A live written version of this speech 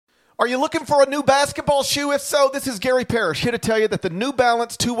Are you looking for a new basketball shoe? If so, this is Gary Parrish here to tell you that the New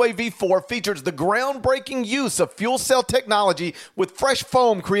Balance 2-Way V4 features the groundbreaking use of fuel cell technology with fresh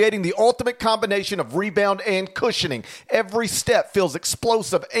foam, creating the ultimate combination of rebound and cushioning. Every step feels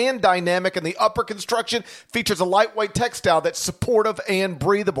explosive and dynamic, and the upper construction features a lightweight textile that's supportive and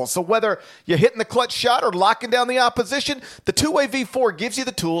breathable. So whether you're hitting the clutch shot or locking down the opposition, the 2-Way V4 gives you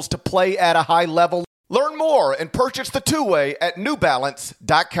the tools to play at a high level. Learn more and purchase the 2-Way at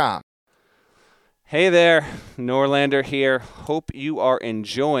newbalance.com. Hey there, Norlander here. Hope you are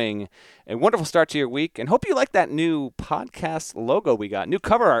enjoying a wonderful start to your week, and hope you like that new podcast logo we got. New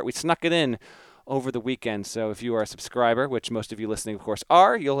cover art. We snuck it in over the weekend, so if you are a subscriber, which most of you listening, of course,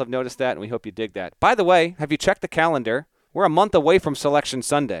 are, you'll have noticed that, and we hope you dig that. By the way, have you checked the calendar? We're a month away from Selection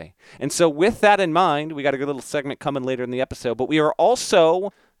Sunday, and so with that in mind, we got a good little segment coming later in the episode, but we are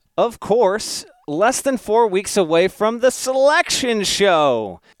also, of course, less than 4 weeks away from the Selection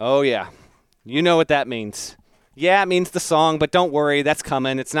Show. Oh, yeah. You know what that means. Yeah, it means the song, but don't worry, that's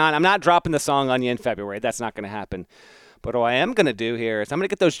coming. I'm not dropping the song on you in February. That's not going to happen. But what I am going to do here is I'm going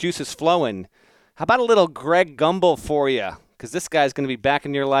to get those juices flowing. How about a little Greg Gumbel for you? Because this guy's going to be back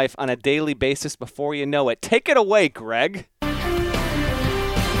in your life on a daily basis before you know it. Take it away, Greg.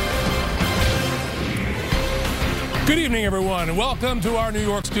 Good evening, everyone, and welcome to our New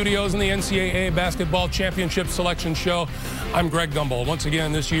York studios in the NCAA Basketball Championship Selection Show. I'm Greg Gumbel. Once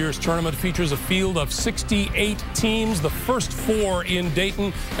again, this year's tournament features a field of 68 teams, the first 4 in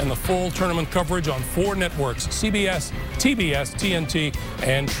Dayton, and the full tournament coverage on 4 networks: CBS, TBS, TNT,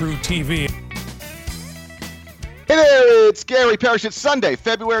 and True TV. Hey there, it's Gary Parrish. It's Sunday,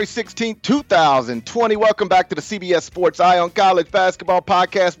 February 16th, 2020. Welcome back to the CBS Sports Eye on College Basketball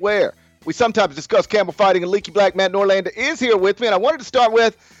podcast, where we sometimes discuss camel fighting, and Leaky Black Matt Norlander is here with me, and I wanted to start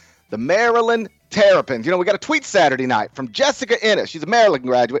with the Maryland Terrapins. You know, we got a tweet Saturday night from Jessica Ennis. She's a Maryland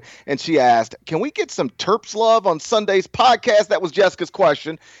graduate, and she asked, can we get some Terps love on Sunday's podcast? That was Jessica's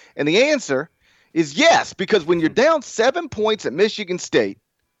question, and the answer is yes, because when you're down 7 points at Michigan State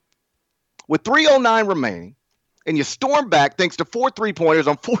with 3:09 remaining, and you storm back thanks to 4 3-pointers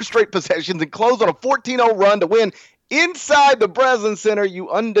on 4 straight possessions and close on a 14-0 run to win inside the Breslin Center, you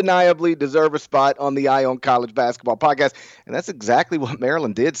undeniably deserve a spot on the Eye on College Basketball podcast. And that's exactly what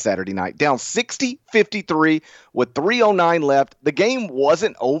Maryland did Saturday night. Down 60-53 with 3:09 left. The game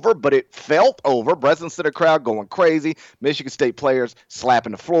wasn't over, but it felt over. Breslin Center crowd going crazy. Michigan State players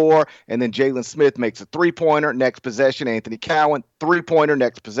slapping the floor. And then Jalen Smith makes a 3-pointer. Next possession, Anthony Cowan. 3-pointer,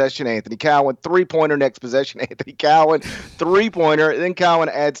 next possession, Anthony Cowan. 3-pointer, next possession, Anthony Cowan. 3-pointer. Then Cowan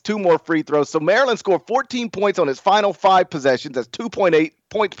adds 2 more free throws. So Maryland scored 14 points on its final 5 possessions. That's 2.8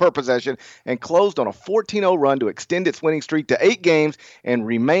 points per possession, and closed on a 14-0 run to extend its winning streak to 8 games and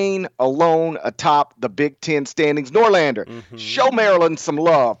remain alone atop the Big Ten standings. Norlander, show Maryland some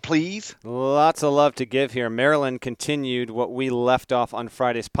love, please. Lots of love to give here. Maryland continued what we left off on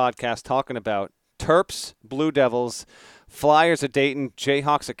Friday's podcast talking about. Terps, Blue Devils, Flyers of Dayton,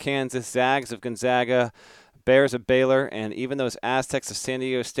 Jayhawks of Kansas, Zags of Gonzaga, Bears of Baylor, and even those Aztecs of San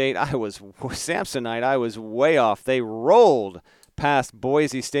Diego State. Samsonite, I was way off. They rolled past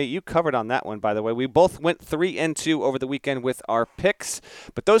Boise State. You covered on that one, by the way. We both went 3-2 over the weekend with our picks,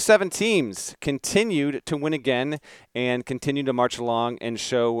 but those 7 teams continued to win again and continue to march along and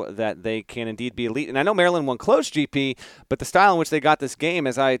show that they can indeed be elite. And I know Maryland won close, GP, but the style in which they got this game,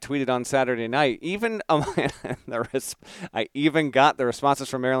 as I tweeted on Saturday night, I even got the responses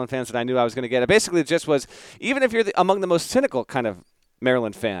from Maryland fans that I knew I was going to get. It basically just was, even if you're among the most cynical kind of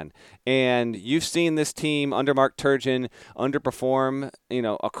Maryland fan, and you've seen this team under Mark Turgeon underperform,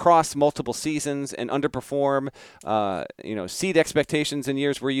 across multiple seasons and underperform, seed expectations in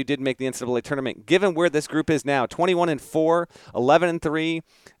years where you did make the NCAA tournament. Given where this group is now, 21-4, 11-3,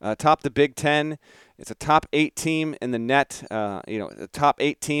 top the Big Ten. It's a top 8 team in the net, a top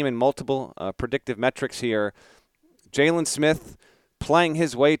 8 team in multiple predictive metrics here. Jalen Smith playing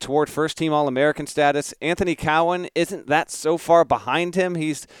his way toward first-team All-American status. Anthony Cowan isn't that so far behind him.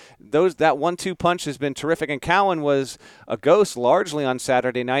 That 1-2 punch has been terrific, and Cowan was a ghost largely on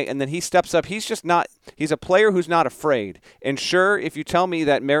Saturday night, and then he steps up. He's a player who's not afraid. And sure, if you tell me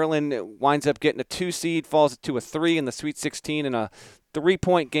that Maryland winds up getting a 2 seed, falls to a 3 in the Sweet 16 in a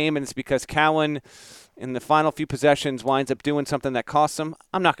 3-point game, and it's because Cowan in the final few possessions winds up doing something that costs them,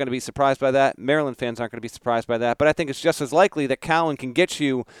 I'm not going to be surprised by that. Maryland fans aren't going to be surprised by that. But I think it's just as likely that Cowan can get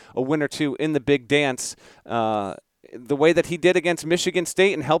you a win or 2 in the big dance the way that he did against Michigan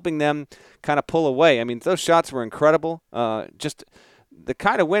State and helping them kind of pull away. I mean, those shots were incredible. Just the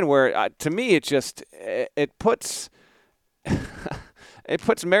kind of win where, to me, it puts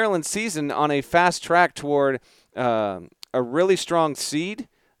Maryland's season on a fast track toward a really strong seed,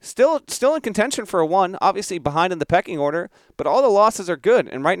 Still in contention for a 1, obviously behind in the pecking order, but all the losses are good.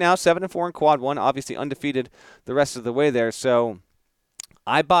 And right now, 7-4 in quad 1, obviously undefeated the rest of the way there. So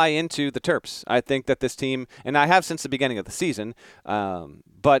I buy into the Terps. I think that this team, and I have since the beginning of the season,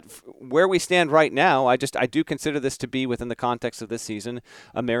 but where we stand right now, I do consider this to be, within the context of this season,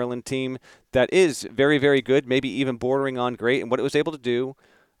 a Maryland team that is very, very good, maybe even bordering on great. And what it was able to do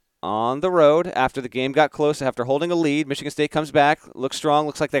on the road after the game got close, after holding a lead, Michigan State comes back, looks strong,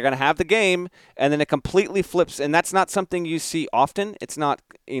 looks like they're going to have the game, and then it completely flips. And that's not something you see often. It's not,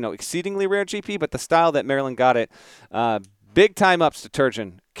 exceedingly rare, GP, but the style that Maryland got it, big time ups to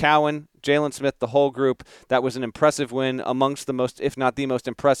Turgeon, Cowan, Jalen Smith, the whole group. That was an impressive win, amongst the most, if not the most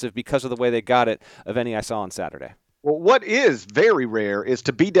impressive, because of the way they got it, of any I saw on Saturday. Well, what is very rare is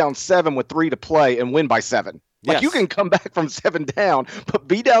to be down 7 with 3 to play and win by 7. Yes. You can come back from 7 down, but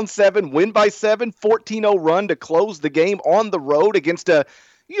be down 7, win by 7, 14-0 run to close the game on the road against the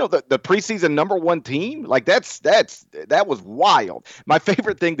preseason number 1 team. Like that was wild. My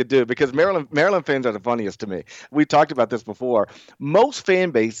favorite thing to do, because Maryland fans are the funniest to me. We talked about this before. Most fan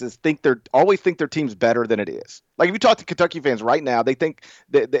bases always think their team's better than it is. Like if you talk to Kentucky fans right now, they think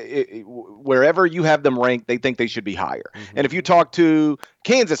that wherever you have them ranked, they think they should be higher. Mm-hmm. And if you talk to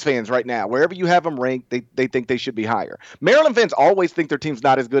Kansas fans right now, wherever you have them ranked, they think they should be higher. Maryland fans always think their team's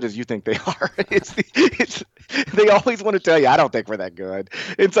not as good as you think they are. They always want to tell you, I don't think we're that good.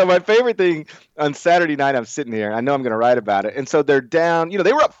 And so my favorite thing on Saturday night, I'm sitting here, I know I'm going to write about it. And so they're down,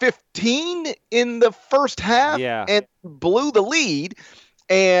 they were up 15 in the first half and blew the lead.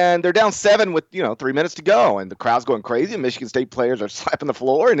 And they're down 7 with, 3 minutes to go. And the crowd's going crazy. And Michigan State players are slapping the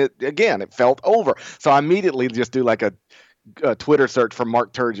floor. And it felt over. So I immediately just do like a Twitter search for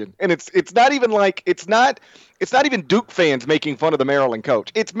Mark Turgeon. And it's not even like, it's not even Duke fans making fun of the Maryland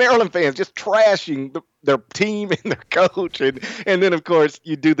coach. It's Maryland fans just trashing their team and their coach. And then, of course,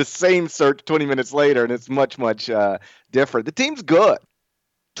 you do the same search 20 minutes later, and it's much, much different. The team's good.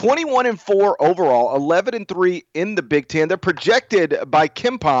 21-4 overall, 11-3 in the Big Ten. They're projected by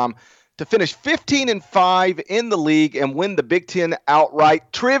KenPom to finish 15-5 in the league and win the Big Ten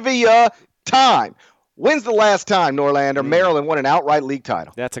outright. Trivia time. When's the last time, Norlander, Maryland won an outright league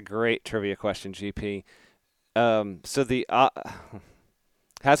title? That's a great trivia question, GP. So the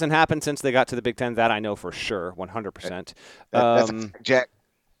hasn't happened since they got to the Big Ten. That I know for sure, 100%. That's a fact, Jack.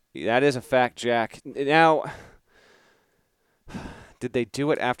 That is a fact, Jack. Now, did they do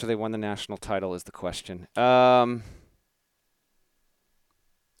it after they won the national title is the question. Yeah,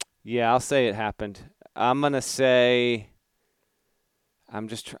 I'll say it happened. I'm going to say,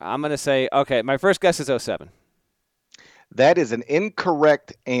 okay, my first guess is 07. That is an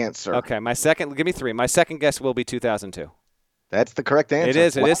incorrect answer. Okay, give me 3. My second guess will be 2002. That's the correct answer. It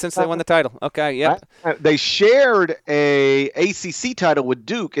is since they won the title. Okay, yep. They shared a ACC title with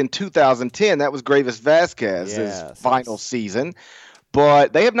Duke in 2010. That was Gravis Vasquez's final season.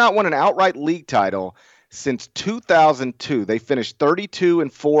 But they have not won an outright league title since 2002. They finished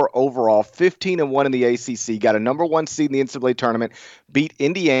 32-4 overall, 15-1 in the ACC, got a number 1 seed in the NCAA tournament, beat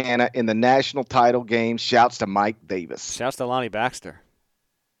Indiana in the national title game. Shouts to Mike Davis. Shouts to Lonnie Baxter.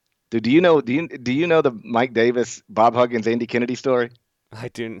 Dude, do you know the Mike Davis, Bob Huggins, Andy Kennedy story? I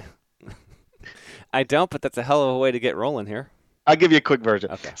do. I don't, but that's a hell of a way to get rolling here. I'll give you a quick version.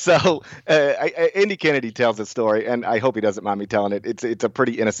 Okay. So Andy Kennedy tells this story, and I hope he doesn't mind me telling it. It's a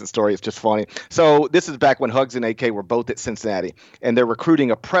pretty innocent story. It's just funny. So this is back when Hugs and AK were both at Cincinnati, and they're recruiting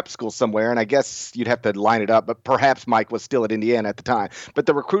a prep school somewhere, and I guess you'd have to line it up, but perhaps Mike was still at Indiana at the time. But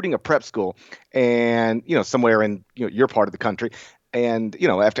they're recruiting a prep school, and somewhere in your part of the country. And,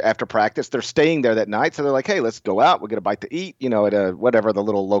 after practice, they're staying there that night. So they're like, hey, let's go out. We'll get a bite to eat, at whatever the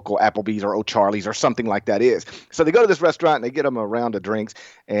little local Applebee's or O'Charlie's or something like that is. So they go to this restaurant and they get them a round of drinks.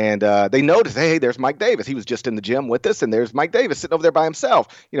 And they notice, hey, there's Mike Davis. He was just in the gym with us. And there's Mike Davis sitting over there by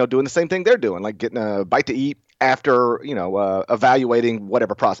himself, doing the same thing they're doing, like getting a bite to eat after, evaluating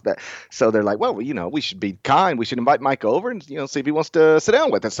whatever prospect. So they're like, well, we should be kind. We should invite Mike over and, see if he wants to sit down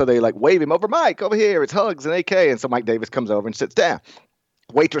with us. So they wave him over, Mike, over here. It's Hugs and AK. And so Mike Davis comes over and sits down.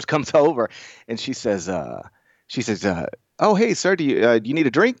 Waitress comes over and she says, oh, hey, sir, do you need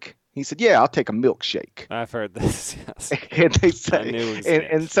a drink? He said, yeah, I'll take a milkshake. I've heard this, yes. And they say,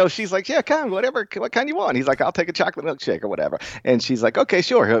 and so she's like, yeah, kind, whatever, what kind you want? He's like, I'll take a chocolate milkshake or whatever. And she's like, okay,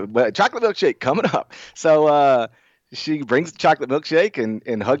 sure, chocolate milkshake coming up. So she brings the chocolate milkshake,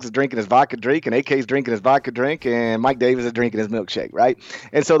 and Hugs is drinking his vodka drink, and AK's drinking his vodka drink, and Mike Davis is drinking his milkshake, right?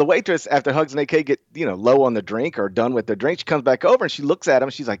 And so the waitress, after Hugs and AK get low on the drink or done with their drink, she comes back over and she looks at him.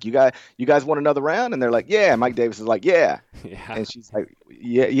 She's like, you guys want another round? And they're like, yeah. And Mike Davis is like, yeah. And she's like,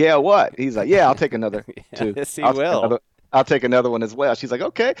 yeah, what? He's like, yeah, I'll take another too. Yes, he will. I'll take another one as well. She's like,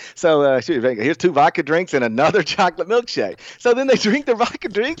 okay. So here's 2 vodka drinks and another chocolate milkshake. So then they drink their vodka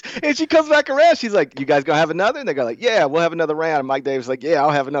drinks, and she comes back around. She's like, you guys gonna have another? And they go like, yeah, we'll have another round. And Mike Davis like, yeah,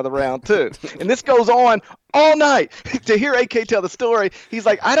 I'll have another round too. And this goes on all night. To hear AK tell the story, he's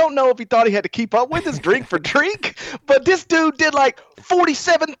like, I don't know if he thought he had to keep up with us drink for drink, but this dude did like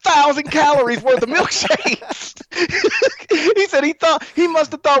 47,000 calories worth of milkshakes. He said he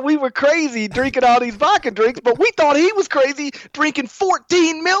must have thought we were crazy drinking all these vodka drinks, but we thought he was crazy drinking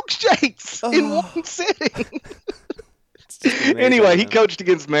 14 milkshakes in one sitting. Anyway, he coached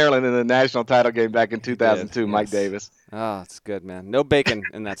against Maryland in the national title game back in 2002, Mike Davis. Oh, it's good, man. No bacon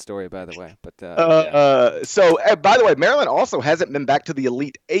in that story, by the way. But So, by the way, Maryland also hasn't been back to the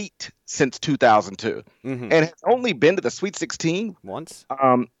Elite Eight since 2002, and has only been to the Sweet 16 once.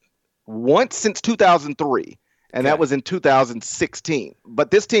 Once since 2003, and that was in 2016. But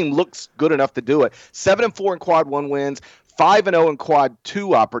this team looks good enough to do it. 7-4 in quad 1 wins. 5-0 in quad 2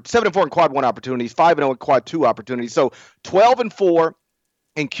 7-4 in quad 1 opportunities, 5-0 in quad 2 opportunities. So 12-4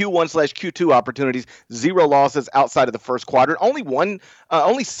 in Q1/Q2 opportunities, 0 losses outside of the first quadrant.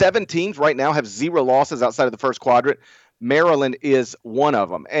 Only 7 teams right now have 0 losses outside of the first quadrant. Maryland is one of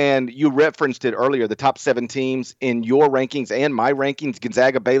them. And you referenced it earlier, the top 7 teams in your rankings and my rankings: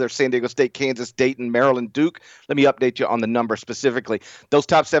 Gonzaga, Baylor, San Diego State, Kansas, Dayton, Maryland, Duke. Let me update you on the number specifically. Those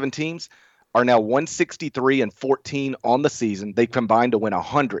top 7 teams are now 163-14 on the season. They combined to win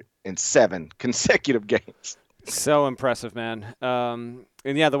 107 consecutive games. So impressive, man. And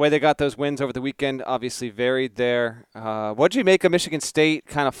yeah, the way they got those wins over the weekend obviously varied there. What did you make of Michigan State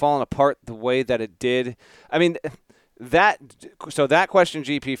kind of falling apart the way that it did? I mean, that question,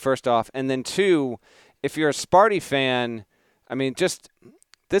 GP, first off, and then 2, if you're a Sparty fan, I mean, just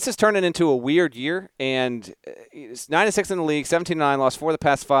this is turning into a weird year, and it's 9-6 in the league, 17-9, lost 4 of the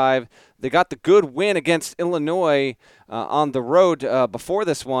past 5. They got the good win against Illinois on the road before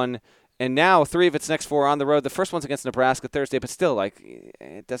this one, and now 3 of its next 4 on the road. The first one's against Nebraska Thursday, but still, like,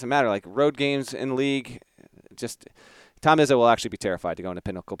 it doesn't matter. Like, road games in the league, just Tom Izzo will actually be terrified to go into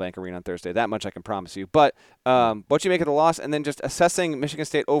Pinnacle Bank Arena on Thursday. That much I can promise you. But what you make of the loss, and then just assessing Michigan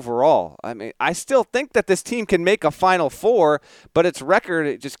State overall. I mean, I still think that this team can make a Final Four, but its record,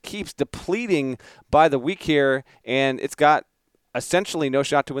 it just keeps depleting by the week here, and it's got essentially no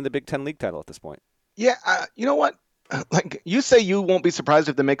shot to win the Big Ten league title at this point. Yeah, you know what? Like, you say you won't be surprised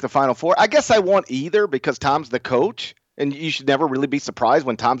if they make the Final Four. I guess I won't either, because Tom's the coach, and you should never really be surprised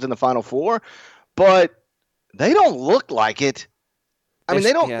when Tom's in the Final Four. But they don't look like it. I mean,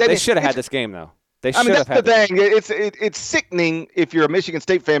 they don't. Yeah, they should have had this game, though. They should have had. That's the thing. It's sickening if you're a Michigan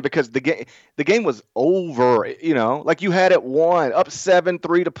State fan, because the game was over. You know, like, you had it won, up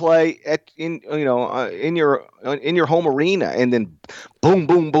 7-3 to play in your home arena, and then boom,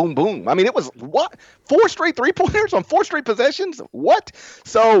 boom, boom, boom. I mean, it was 4 straight 3-pointers on 4 straight possessions. What?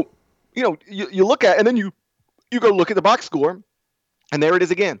 So, you look at, and then you go look at the box score, and there it is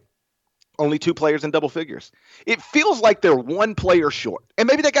again. Only 2 players in double figures. It feels like they're 1 player short. And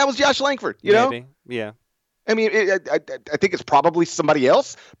maybe that guy was Josh Langford, you know? Yeah. I mean, I think it's probably somebody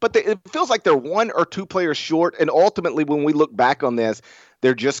else, but it feels like they're 1 or 2 players short. And ultimately, when we look back on this,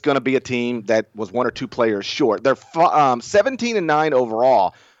 they're just going to be a team that was 1 or 2 players short. They're 17-9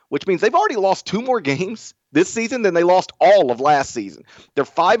 overall, which means they've already lost 2 more games this season than they lost all of last season. They're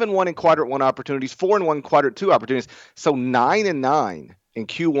 5-1 in quadrant 1 opportunities, 4-1 in quadrant 2 opportunities. So 9-9. In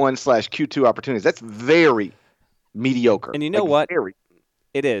Q1/Q2 opportunities. That's very mediocre. And you know what?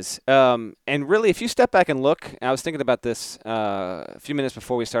 It is. And really, if you step back and look, and I was thinking about this a few minutes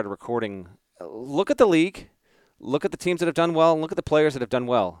before we started recording, look at the league, look at the teams that have done well, and look at the players that have done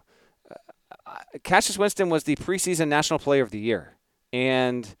well. Cassius Winston was the preseason National Player of the Year.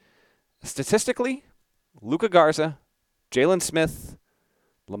 And statistically, Luka Garza, Jalen Smith,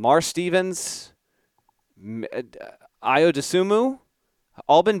 Lamar Stevens, Ayo Dosunmu,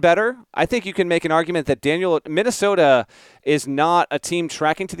 all been better. I think you can make an argument that Minnesota is not a team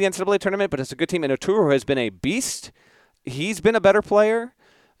tracking to the NCAA tournament, but it's a good team. And Oturu has been a beast. He's been a better player.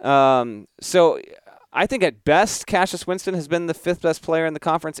 So I think at best, Cassius Winston has been the 5th best player in the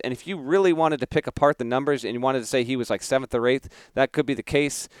conference. And if you really wanted to pick apart the numbers and you wanted to say he was like 7th or 8th, that could be the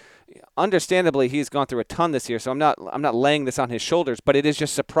case. Understandably, he's gone through a ton this year, so I'm not laying this on his shoulders, but it is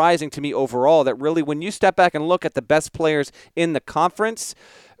just surprising to me overall that really when you step back and look at the best players in the conference,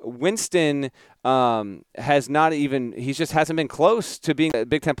 Winston has not even, he just hasn't been close to being a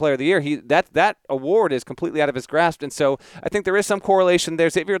Big Ten Player of the Year. That award is completely out of his grasp, and so I think there is some correlation there.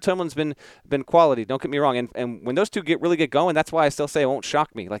 Xavier Tillman's been quality, don't get me wrong, and when those two really get going, that's why I still say it won't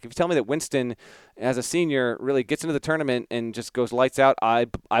shock me. Like if you tell me that Winston, as a senior, really gets into the tournament and just goes lights out, I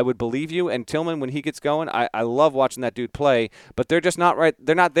would believe you. And Tillman, when he gets going, I love watching that dude play, but they're just not right.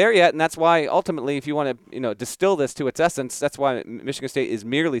 They're not there yet, and that's why ultimately, if you want to distill this to its essence, that's why Michigan State is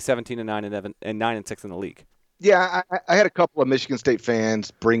merely 17-9 and 9-6 in the league. Yeah, I had a couple of Michigan State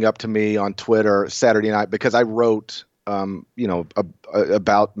fans bring up to me on Twitter Saturday night because I wrote,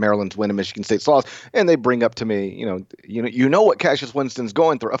 about Maryland's win and Michigan State's loss, and they bring up to me, you know what Cassius Winston's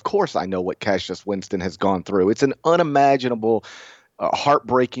going through. Of course, I know what Cassius Winston has gone through. It's an unimaginable,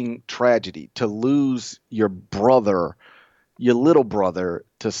 heartbreaking tragedy to lose your brother, your little brother,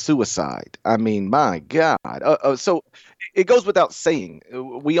 to suicide. I mean, my God. So it goes without saying.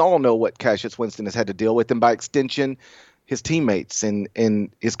 We all know what Cassius Winston has had to deal with, and by extension, his teammates and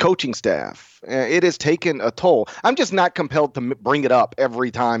his coaching staff. It has taken a toll. I'm just not compelled to bring it up every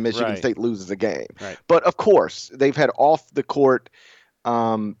time Michigan State loses a game. Right. But, of course, they've had off-the-court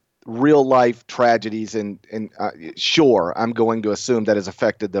real-life tragedies, and sure, I'm going to assume that has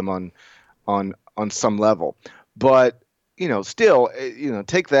affected them on some level. But still,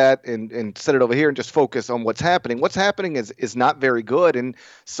 take that and set it over here and just focus on what's happening. What's happening is not very good. And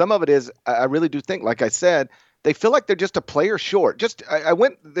some of it is, I really do think, like I said, they feel like they're just a player short.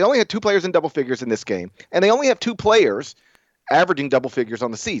 They only had 2 players in double figures in this game, and they only have 2 players averaging double figures on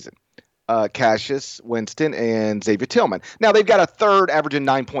the season. Cassius Winston and Xavier Tillman. Now, they've got a third averaging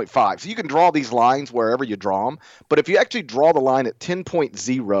 9.5. So you can draw these lines wherever you draw them. But if you actually draw the line at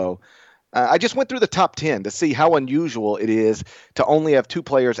 10.0, I just went through the top 10 to see how unusual it is to only have 2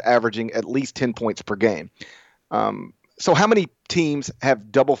 players averaging at least 10 points per game. So how many teams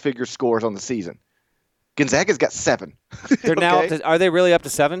have double-figure scores on the season? Gonzaga's got 7. They're now. Are they really up to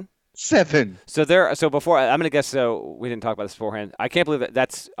 7? 7. So before, I'm going to guess. So we didn't talk about this beforehand. I can't believe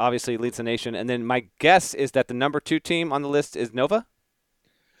that's obviously leads the nation. And then my guess is that the number 2 team on the list is Nova.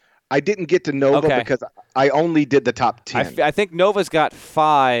 I didn't get to Nova because I only did the top 10. I think Nova's got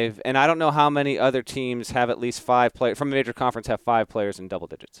 5, and I don't know how many other teams have at least 5 players from a major conference have 5 players in double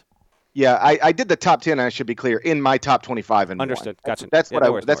digits. Yeah, I did the top 10, and I should be clear, in my top 25 and Understood. One. Gotcha. That's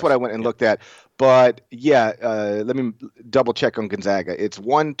what I went and looked at. But let me double check on Gonzaga. It's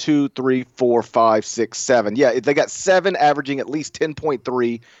 1, 2, 3, 4, 5, 6, 7. Yeah, they got 7 averaging at least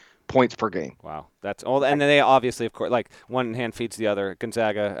 10.3 points per game. Wow. That's all. And then they obviously, of course, like one hand feeds the other.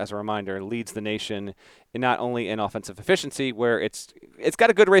 Gonzaga, as a reminder, leads the nation not only in offensive efficiency, where it's got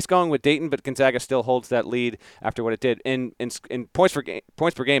a good race going with Dayton, but Gonzaga still holds that lead after what it did. In points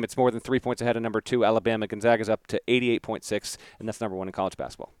per game, it's more than 3 points ahead of number 2, Alabama. Gonzaga's up to 88.6, and that's number 1 in college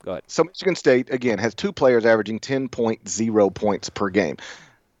basketball. Go ahead. So Michigan State, again, has 2 players averaging 10.0 points per game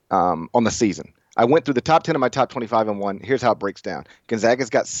on the season. I went through the top 10 of my top 25 and 1. Here's how it breaks down. Gonzaga's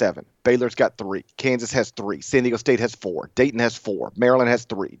got 7. Baylor's got 3. Kansas has 3. San Diego State has 4. Dayton has 4. Maryland has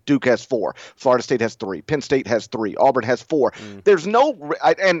 3. Duke has 4. Florida State has 3. Penn State has 3. Auburn has 4. There's no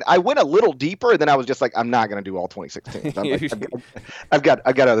and I went a little deeper, and then I was just like, I'm not going to do all 26 teams. I'm like, I've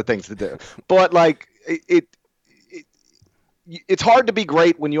got other things to do. But like it's hard to be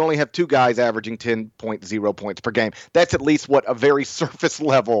great when you only have 2 guys averaging 10.0 points per game. That's at least what a very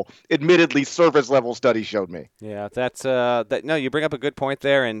admittedly surface level study showed me. Yeah, that's no, you bring up a good point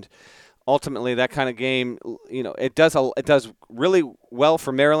there, and ultimately that kind of game, it does really well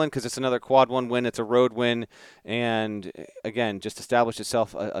for Maryland because it's another quad 1 win. It's a road win, and again, just established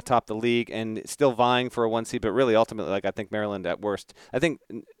itself atop the league and still vying for a 1 seed. But really, ultimately, I think Maryland at worst, I think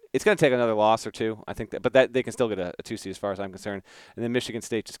it's going to take another loss or 2. I think but they can still get a 2 seed as far as I'm concerned. And then Michigan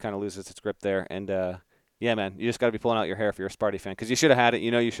State just kind of loses its grip there. And yeah, man, you just got to be pulling out your hair if you're a Sparty fan because you should have had it.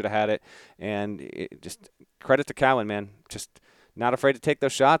 You should have had it. And just credit to Cowan, man. Just not afraid to take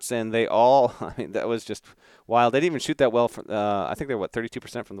those shots. And they all, that was just wild. They didn't even shoot that well. I think they were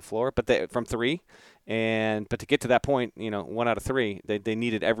 32% from the floor, but from 3. But to get to that point, 1 out of 3, they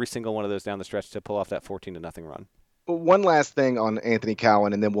needed every single one of those down the stretch to pull off that 14-0 run. One last thing on Anthony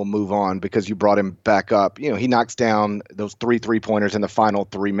Cowan, and then we'll move on because you brought him back up. He knocks down those 3 3-pointers in the final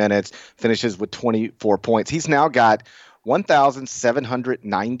 3 minutes, finishes with 24 points. He's now got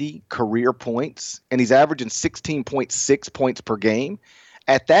 1,790 career points, and he's averaging 16.6 points per game.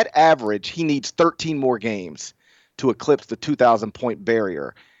 At that average, he needs 13 more games to eclipse the 2,000-point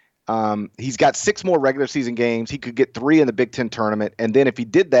barrier. He's got 6 more regular season games. He could get 3 in the Big Ten tournament. And then if he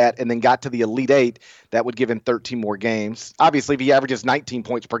did that and then got to the Elite Eight, that would give him 13 more games. Obviously, if he averages 19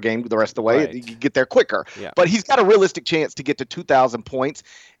 points per game the rest of the way, right, he could get there quicker. Yeah. But he's got a realistic chance to get to 2,000 points.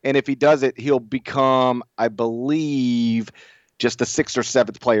 And if he does it, he'll become, I believe, just the 6th or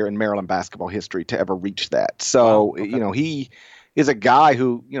 7th player in Maryland basketball history to ever reach that. So, wow, okay, he is a guy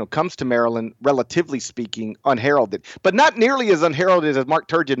who, comes to Maryland, relatively speaking, unheralded, but not nearly as unheralded as Mark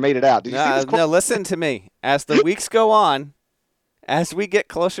Turgeon made it out. Did you see this quote? No, listen to me. As the weeks go on, as we get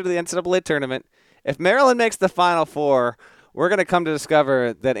closer to the NCAA tournament, if Maryland makes the Final Four, we're going to come to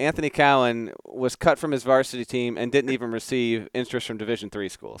discover that Anthony Cowan was cut from his varsity team and didn't even receive interest from Division III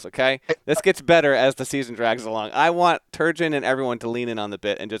schools, okay? This gets better as the season drags along. I want Turgeon and everyone to lean in on the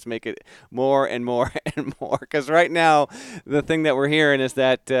bit and just make it more and more and more, because right now the thing that we're hearing is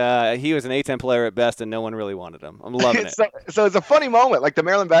that he was an A-10 player at best and no one really wanted him. I'm loving it. So it's a funny moment. Like the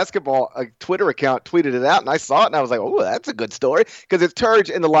Maryland basketball Twitter account tweeted it out, and I saw it, and I was like, oh, that's a good story, because it's Turge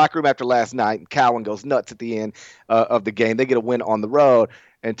in the locker room after last night, and Cowan goes nuts at the end of the game. They get a win on the road,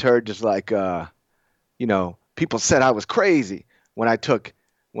 and Turge is like, people said I was crazy when I took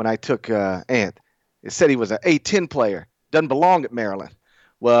Ant. It said he was an A-10 player, doesn't belong at Maryland.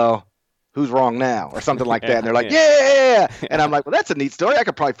 Well, who's wrong now, or something like that. And they're like, yeah. And I'm like, well, that's a neat story. I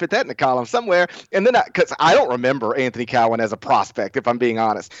could probably fit that in a column somewhere. And then because I don't remember Anthony Cowan as a prospect, if I'm being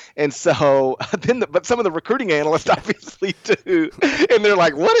honest. And so but some of the recruiting analysts obviously do. And they're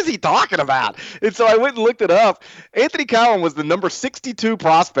like, what is he talking about? And so I went and looked it up. Anthony Cowan was the number 62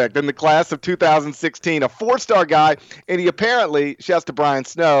 prospect in the class of 2016, a 4-star guy. And he apparently, shouts to Brian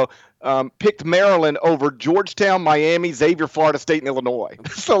Snow, picked Maryland over Georgetown, Miami, Xavier, Florida State, and Illinois.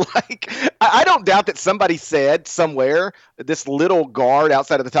 So, I don't doubt that somebody said somewhere this little guard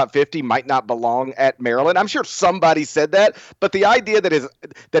outside of the top 50 might not belong at Maryland. I'm sure somebody said that, but the idea that his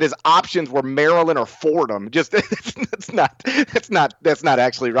options were Maryland or Fordham, just that's not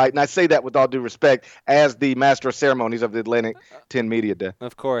actually right. And I say that with all due respect, as the master of ceremonies of the Atlantic 10 Media did.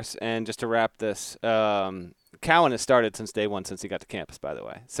 Of course, and just to wrap this. Cowan has started since day one, since he got to campus, by the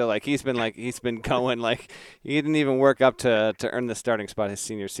way. So he's been going he didn't even work up to earn the starting spot his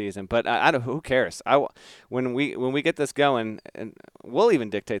senior season. But I don't. Who cares? When we get this going, and we'll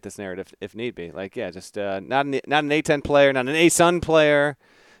even dictate this narrative if need be. Not an A-10 player, not an A-Sun player,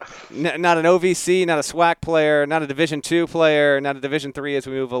 not an OVC, not a SWAC player, not a Division II player, not a Division III as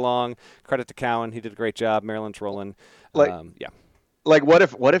we move along. Credit to Cowan, he did a great job. Maryland's rolling. Yeah. Like what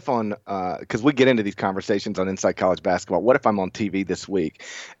if on because we get into these conversations on Inside College Basketball. What if I'm on TV this week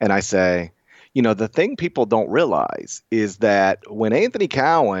and I say, the thing people don't realize is that when Anthony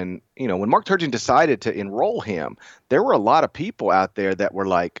Cowan, when Mark Turgeon decided to enroll him, there were a lot of people out there that were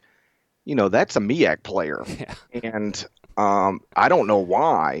like, that's a MEAC player, yeah. And I don't know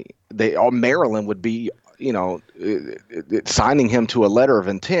why Maryland would be signing him to a letter of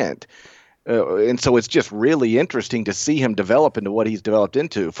intent. And so it's just really interesting to see him develop into what he's developed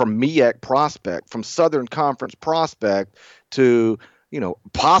into, from MEAC prospect, from Southern Conference prospect to,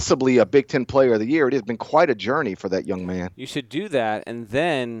 possibly a Big Ten Player of the Year. It has been quite a journey for that young man. You should do that, and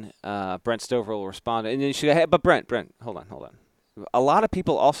then Brent Stover will respond. And you should. But Brent, hold on. A lot of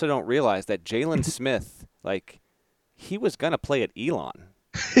people also don't realize that Jalen Smith, he was gonna play at Elon.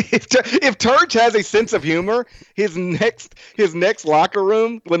 If Turge has a sense of humor, his next locker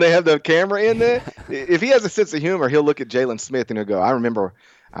room, when they have the camera in there, if he has a sense of humor, he'll look at Jalen Smith and he'll go, I remember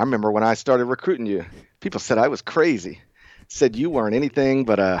when I started recruiting you, people said I was crazy, said you weren't anything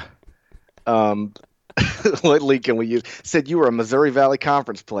but what league can we use? Said you were a Missouri Valley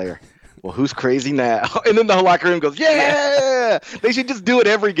Conference player. Well, who's crazy now? And then the whole locker room goes, yeah! They should just do it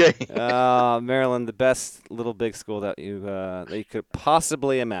every game. Maryland, the best little big school that you could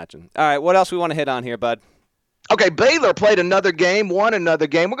possibly imagine. All right, what else we want to hit on here, bud? Okay, Baylor played another game, won another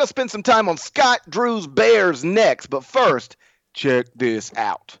game. We're going to spend some time on Scott Drew's Bears next. But first, check this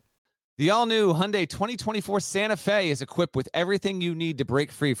out. The all-new Hyundai 2024 Santa Fe is equipped with everything you need to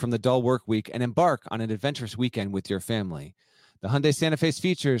break free from the dull work week and embark on an adventurous weekend with your family. The Hyundai Santa Fe's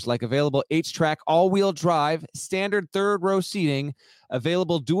features like available H-Track all-wheel drive, standard third-row seating,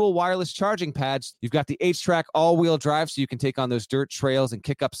 available dual wireless charging pads. You've got the H-Track all-wheel drive so you can take on those dirt trails and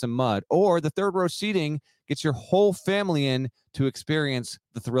kick up some mud. Or the third-row seating gets your whole family in to experience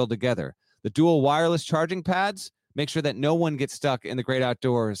the thrill together. The dual wireless charging pads make sure that no one gets stuck in the great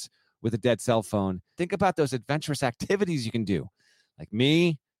outdoors with a dead cell phone. Think about those adventurous activities you can do, like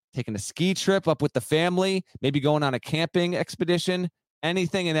me, taking a ski trip up with the family, maybe going on a camping expedition,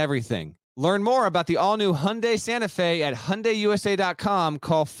 anything and everything. Learn more about the all-new Hyundai Santa Fe at HyundaiUSA.com.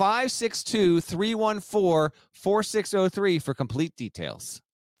 Call 562-314-4603 for complete details.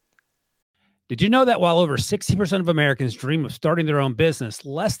 Did you know that while over 60% of Americans dream of starting their own business,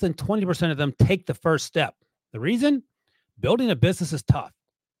 less than 20% of them take the first step? The reason? Building a business is tough.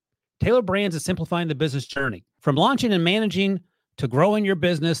 Taylor Brands is simplifying the business journey. From launching and managing to growing your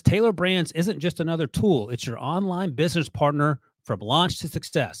business, Taylor Brands isn't just another tool. It's your online business partner from launch to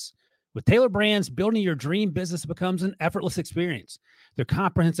success. With Taylor Brands, building your dream business becomes an effortless experience. Their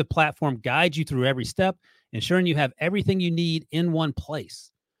comprehensive platform guides you through every step, ensuring you have everything you need in one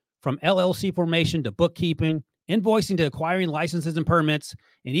place. From LLC formation to bookkeeping, invoicing to acquiring licenses and permits,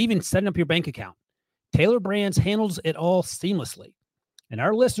 and even setting up your bank account, Taylor Brands handles it all seamlessly. And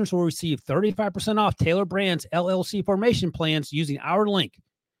our listeners will receive 35% off Taylor Brands LLC formation plans using our link,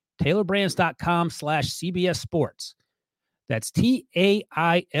 taylorbrands.com/CBS Sports. That's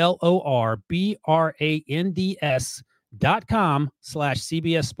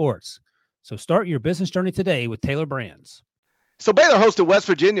TAILORBRANDS.com/CBS Sports. So start your business journey today with Taylor Brands. So Baylor hosted West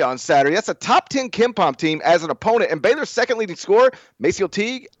Virginia on Saturday. That's a top 10 KenPom team as an opponent. And Baylor's second leading scorer, MaCio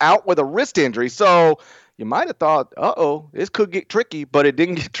Teague, out with a wrist injury. So you might have thought, this could get tricky, but it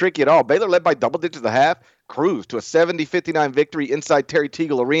didn't get tricky at all. Baylor led by double digits at the half, cruised to a 70-59 victory inside Terry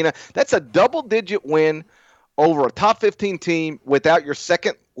Teagle Arena. That's a double-digit win over a top 15 team without your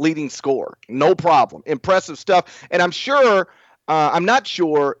second leading scorer. No problem. Impressive stuff. And I'm not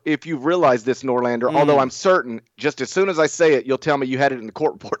sure if you've realized this, Norlander, although I'm certain just as soon as I say it, you'll tell me you had it in the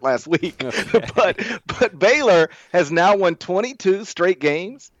court report last week. Okay. But Baylor has now won 22 straight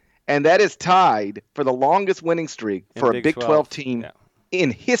games, and that is tied for the longest winning streak for a Big 12 team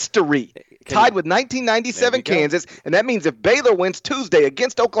in history. Tied with 1997 Kansas, and that means if Baylor wins Tuesday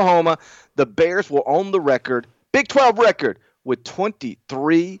against Oklahoma, the Bears will own the record, Big 12 record, with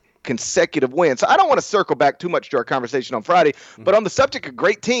 23 consecutive wins. So I don't want to circle back too much to our conversation on Friday, but on the subject of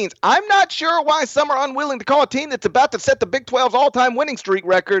great teams, I'm not sure why some are unwilling to call a team that's about to set the Big 12's all-time winning streak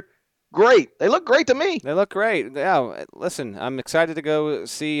record great. They look great to me. They look great. Yeah, listen, I'm excited to go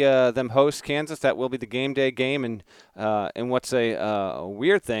see them host Kansas. That will be the game day game, and what's a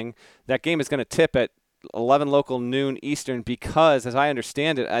weird thing, that game is going to tip at 11 local, noon Eastern, because, as I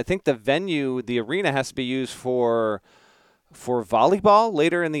understand it, I think the venue, the arena, has to be used for volleyball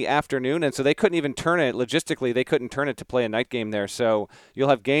later in the afternoon, and so they couldn't even turn it logistically. They couldn't turn it to play a night game there. So you'll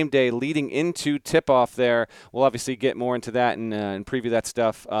have game day leading into tip-off there. We'll obviously get more into that and preview that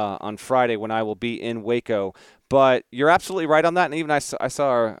stuff on Friday when I will be in Waco. But you're absolutely right on that, and even I saw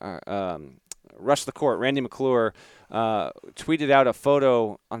our Rush the Court, Randy McClure, tweeted out a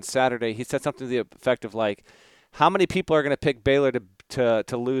photo on Saturday. He said something to the effect of, like, how many people are going to pick Baylor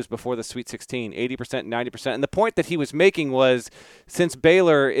to lose before the Sweet 16, 80%, 90%. And the point that he was making was, since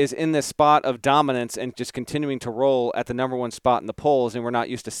Baylor is in this spot of dominance and just continuing to roll at the number one spot in the polls, and we're not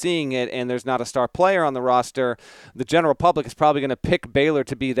used to seeing it, and there's not a star player on the roster, the general public is probably going to pick Baylor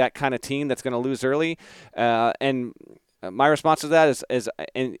to be that kind of team that's going to lose early. And my response to that is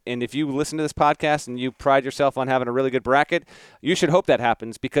if you listen to this podcast and you pride yourself on having a really good bracket, you should hope that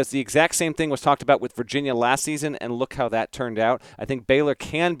happens, because the exact same thing was talked about with Virginia last season, and look how that turned out. I think Baylor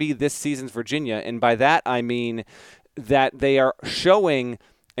can be this season's Virginia, and by that I mean that they are showing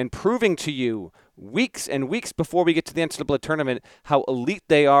and proving to you weeks and weeks before we get to the NCAA tournament how elite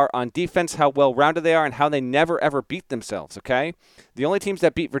they are on defense, how well-rounded they are, and how they never, ever beat themselves, okay? The only teams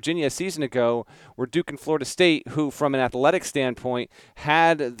that beat Virginia a season ago were Duke and Florida State, who, from an athletic standpoint,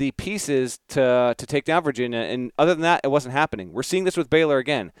 had the pieces to take down Virginia, and other than that, it wasn't happening. We're seeing this with Baylor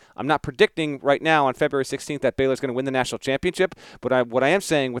again. I'm not predicting right now on February 16th that Baylor's going to win the national championship, but what I am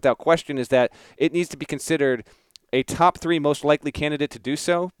saying without question is that it needs to be considered a top 3 most likely candidate to do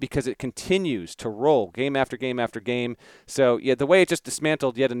so, because it continues to roll game after game after game. So, yeah, the way it just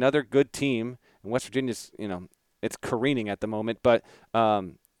dismantled yet another good team, and West Virginia's, it's careening at the moment, but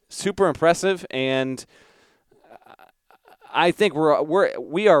super impressive. And I think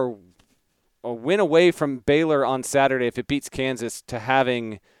we are a win away from Baylor on Saturday, if it beats Kansas, to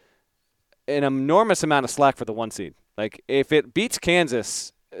having an enormous amount of slack for the 1 seed. Like, if it beats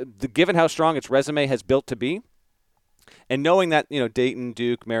Kansas, given how strong its resume has built to be, and knowing that, Dayton,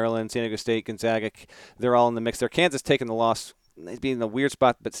 Duke, Maryland, San Diego State, Gonzaga, they're all in the mix there. Kansas taking the loss, being in a weird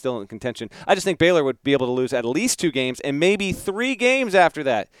spot, but still in contention. I just think Baylor would be able to lose at least 2 games and maybe 3 games after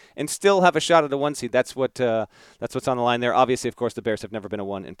that and still have a shot at a 1 seed. That's what's on the line there. Obviously, of course, the Bears have never been a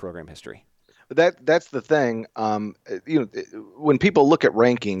 1 in program history. That's the thing. When people look at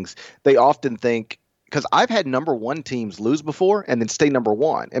rankings, they often think because I've had number one teams lose before and then stay number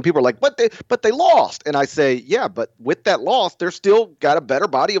one. And people are like, but they lost. And I say, yeah, but with that loss, they're still got a better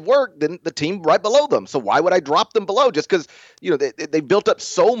body of work than the team right below them. So why would I drop them below just because, they built up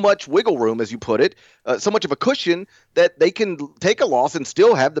so much wiggle room, as you put it, so much of a cushion that they can take a loss and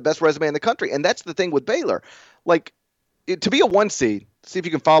still have the best resume in the country. And that's the thing with Baylor. Like, to be a 1 seed, see if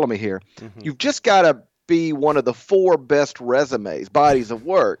you can follow me here, you've just got to be one of the 4 best resumes, bodies of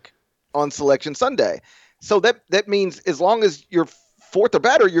work on Selection Sunday. So that means as long as you're 4th or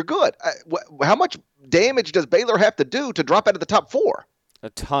better, you're good. How much damage does Baylor have to do to drop out of the top 4? A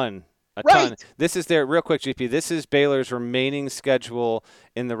ton. Right. Ton. This is their real quick, GP. This is Baylor's remaining schedule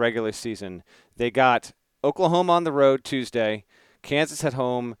in the regular season. They got Oklahoma on the road Tuesday, Kansas at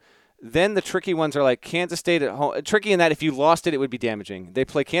home. Then the tricky ones are like Kansas State at home. Tricky in that if you lost it, it would be damaging. They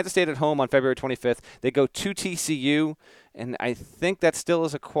play Kansas State at home on February 25th. They go to TCU, and I think that still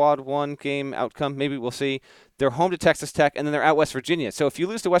is a quad 1 game outcome. Maybe we'll see. They're home to Texas Tech, and then they're at West Virginia. So if you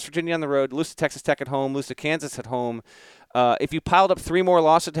lose to West Virginia on the road, lose to Texas Tech at home, lose to Kansas at home, if you piled up 3 more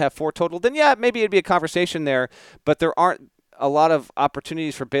losses to have 4 total, then yeah, maybe it'd be a conversation there. But there aren't a lot of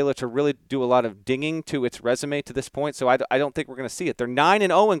opportunities for Baylor to really do a lot of dinging to its resume to this point, so I don't think we're going to see it. They're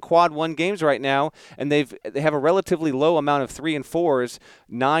 9-0 in quad 1 games right now, and they have a relatively low amount of 3 and 4s,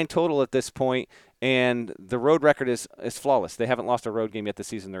 9 total at this point, and the road record is flawless. They haven't lost a road game yet this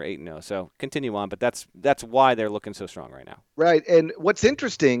season. They're 8-0, so continue on, but that's why they're looking so strong right now. Right, and what's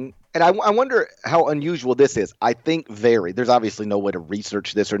interesting, and I wonder how unusual this is. I think very. There's obviously no way to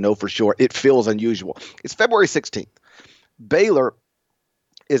research this or know for sure. It feels unusual. It's February 16th. Baylor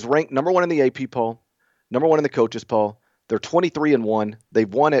is ranked number 1 in the AP poll, number 1 in the coaches poll. They're 23-1.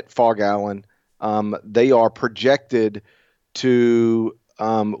 They've won at Fog Allen. They are projected to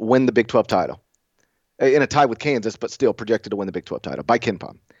win the Big 12 title in a tie with Kansas, but still projected to win the Big 12 title by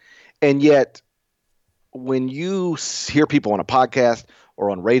KenPom. And yet, when you hear people on a podcast or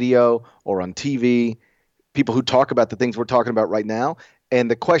on radio or on TV, people who talk about the things we're talking about right now,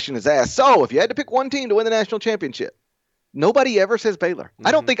 and the question is asked, so if you had to pick one team to win the national championship, nobody ever says Baylor.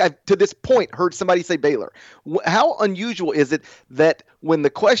 I don't think I've, to this point, heard somebody say Baylor. How unusual is it that when the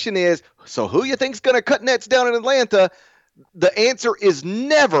question is, so who you think's going to cut nets down in Atlanta, the answer is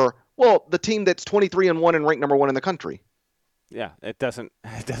never, well, the team that's 23-1 and ranked number 1 in the country. Yeah, it doesn't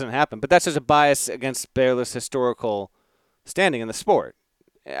happen. But that's just a bias against Baylor's historical standing in the sport.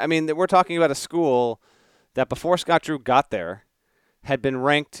 I mean, we're talking about a school that before Scott Drew got there had been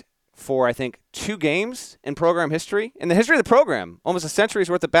ranked for, I think, 2 games in program history. In the history of the program, almost a century's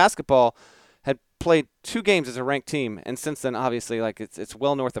worth of basketball, had played 2 games as a ranked team. And since then, obviously, it's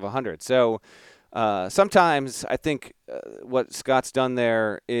well north of 100. So sometimes I think what Scott's done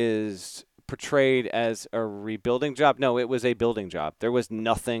there is portrayed as a rebuilding job. No, it was a building job. There was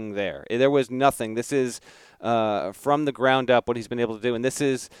nothing there. There was nothing. This is from the ground up what he's been able to do. And this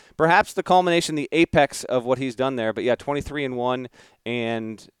is perhaps the culmination, the apex of what he's done there. But yeah, 23-1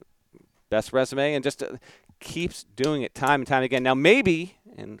 and best resume, and just keeps doing it time and time again. Now maybe,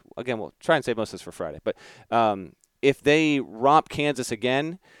 and again, we'll try and save most of this for Friday, but if they romp Kansas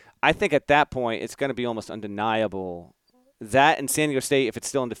again, I think at that point it's going to be almost undeniable. That and San Diego State, if it's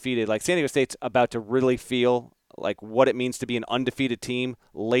still undefeated, like San Diego State's about to really feel like what it means to be an undefeated team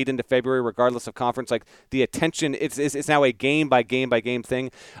late into February, regardless of conference. Like the attention, it's now a game by game by game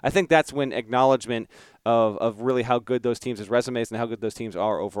thing. I think that's when acknowledgement of really how good those teams' resumes and how good those teams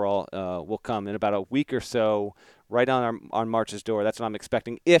are overall will come in about a week or so, right on March's door. That's what I'm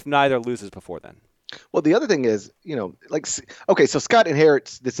expecting, if neither loses before then. Well, the other thing is, okay, so Scott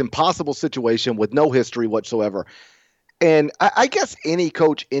inherits this impossible situation with no history whatsoever. And I guess any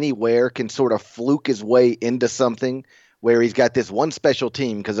coach anywhere can sort of fluke his way into something where he's got this one special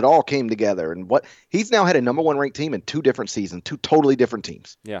team because it all came together. And what he's now had a number 1 ranked team in 2 different seasons, 2 totally different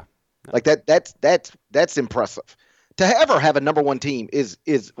teams. Yeah. Like that's impressive. To ever have a number 1 team is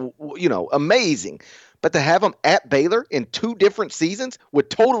amazing. But to have them at Baylor in 2 different seasons with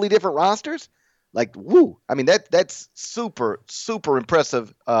totally different rosters, like, woo. I mean, that's super, super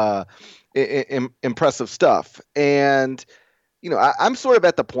impressive, impressive stuff. And, I'm sort of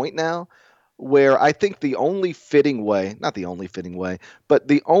at the point now where I think the only fitting way, not the only fitting way, but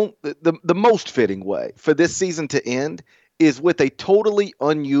the most fitting way for this season to end is with a totally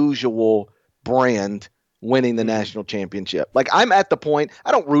unusual brand winning the national championship. Like, I'm at the point,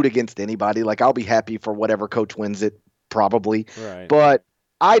 I don't root against anybody. Like, I'll be happy for whatever coach wins it, probably. Right. But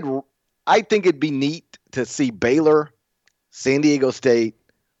I think it'd be neat to see Baylor, San Diego State,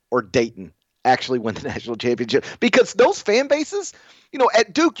 or Dayton actually win the national championship, because those fan bases,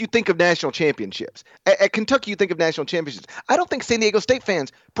 at Duke, you think of national championships. At Kentucky, you think of national championships. I don't think San Diego State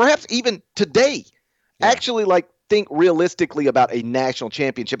fans, perhaps even today, actually like think realistically about a national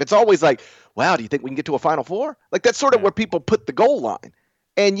championship. It's always like, wow, do you think we can get to a Final Four? Like that's sort of where people put the goal line.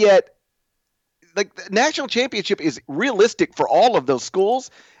 And yet, like the national championship is realistic for all of those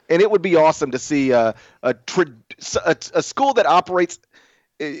schools. And it would be awesome to see a school that operates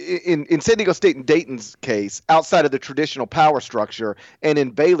in San Diego State and Dayton's case outside of the traditional power structure, and in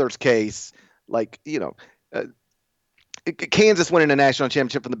Baylor's case, like, Kansas winning a national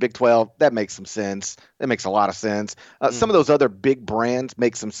championship from the Big 12, that makes some sense. That makes a lot of sense. Some of those other big brands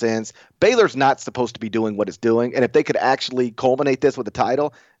make some sense. Baylor's not supposed to be doing what it's doing, and if they could actually culminate this with a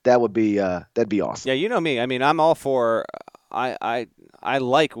title, that'd be awesome. Yeah, you know me. I mean, I'm all for. I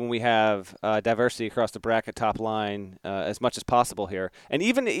like when we have diversity across the bracket top line as much as possible here, and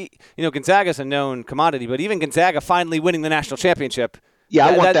even Gonzaga's a known commodity, but even Gonzaga finally winning the national championship. Yeah,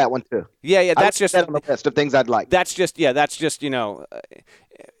 I want that one too. Yeah, that's just that on the list of things I'd like. That's just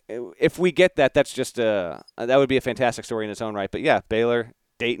if we get that, that's just that would be a fantastic story in its own right. But yeah, Baylor,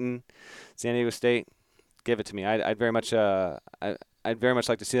 Dayton, San Diego State, give it to me. I'd very much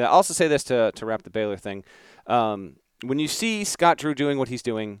like to see that. I'll also say this to wrap the Baylor thing. When you see Scott Drew doing what he's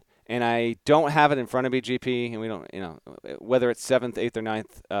doing, and I don't have it in front of me, GP, and we don't, whether it's 7th, 8th, or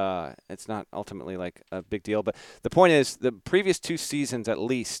 9th, it's not ultimately like a big deal. But the point is, the previous 2 seasons at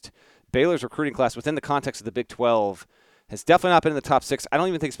least, Baylor's recruiting class within the context of the Big 12 has definitely not been in the top 6. I don't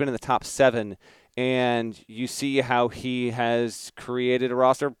even think it's been in the top 7. And you see how he has created a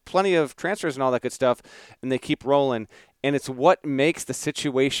roster, plenty of transfers and all that good stuff, and they keep rolling. And it's what makes the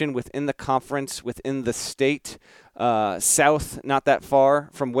situation within the conference, within the state, south, not that far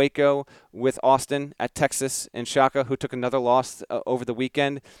from Waco, with Austin at Texas and Shaka, who took another loss over the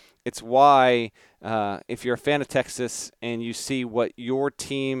weekend. It's why if you're a fan of Texas and you see what your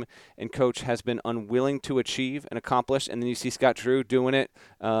team and coach has been unwilling to achieve and accomplish, and then you see Scott Drew doing it,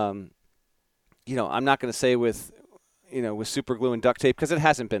 I'm not going to say with super glue and duct tape, because it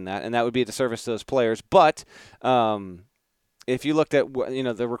hasn't been that, and that would be a disservice to those players. But if you looked at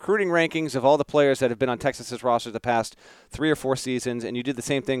the recruiting rankings of all the players that have been on Texas's roster the past 3 or 4 seasons, and you did the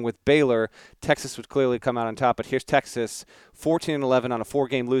same thing with Baylor, Texas would clearly come out on top. But here's Texas, 14-11 on a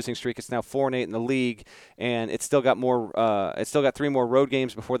 4-game losing streak. It's now 4-8 in the league, and it's still got more. It's still got 3 more road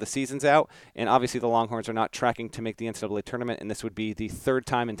games before the season's out. And obviously, the Longhorns are not tracking to make the NCAA tournament, and this would be the 3rd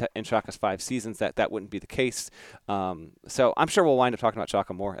time in Shaka's 5 seasons that wouldn't be the case. So I'm sure we'll wind up talking about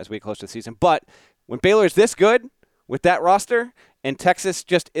Shaka more as we get close to the season. But when Baylor is this good with that roster, and Texas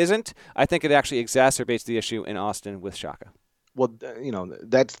just isn't, I think it actually exacerbates the issue in Austin with Shaka. Well,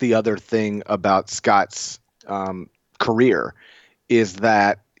 that's the other thing about Scott's career, is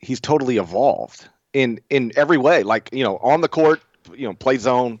that he's totally evolved in every way. Like, on the court, play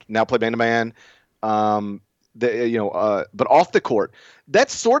zone, now play man-to-man, but off the court,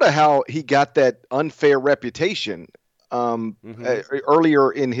 that's sort of how he got that unfair reputation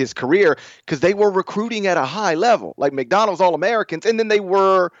earlier in his career, because they were recruiting at a high level, like McDonald's All-Americans, and then they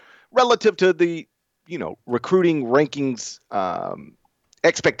were, relative to the recruiting rankings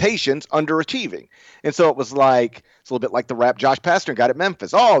expectations, underachieving. And so it was like, it's a little bit like the rap Josh Pastner got at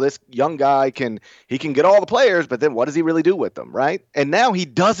Memphis. Oh, this young guy can get all the players, but then what does he really do with them, right? And now he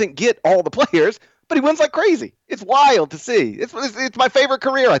doesn't get all the players, but he wins like crazy. It's wild to see. It's my favorite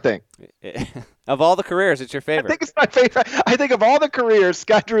career, I think. Of all the careers, it's your favorite. I think it's my favorite. I think of all the careers,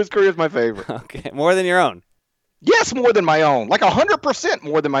 Scott Drew's career is my favorite. Okay, more than your own. Yes, more than my own. Like 100%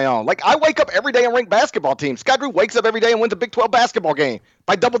 more than my own. Like, I wake up every day and rank basketball teams. Scott Drew wakes up every day and wins a Big 12 basketball game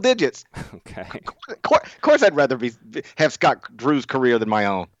by double digits. Okay. Of course I'd rather have Scott Drew's career than my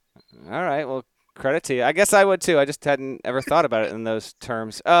own. All right, well, credit to you. I guess I would too. I just hadn't ever thought about it in those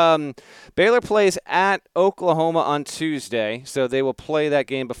terms. Baylor plays at Oklahoma on Tuesday, so they will play that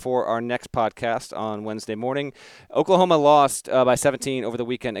game before our next podcast on Wednesday morning. Oklahoma lost by 17 over the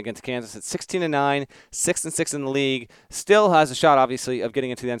weekend against Kansas at 16-9, 6-6 in the league. Still has a shot, obviously, of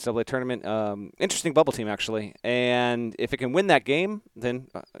getting into the NCAA tournament. Interesting bubble team, actually. And if it can win that game, then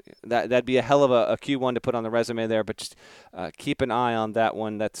that'd be a hell of a Q1 to put on the resume there. But just keep an eye on that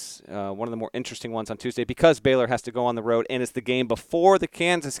one. That's one of the more interesting ones on Tuesday, because Baylor has to go on the road, and it's the game before the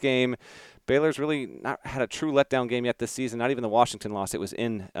Kansas game. Baylor's really not had a true letdown game yet this season. Not even the Washington loss. It was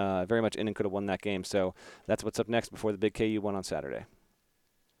very much in and could have won that game. So that's what's up next before the big KU one on Saturday.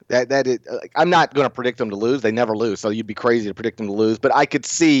 That is, I'm not going to predict them to lose. They never lose, so you'd be crazy to predict them to lose. But I can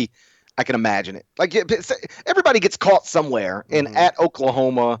imagine it. Like, everybody gets caught somewhere, and at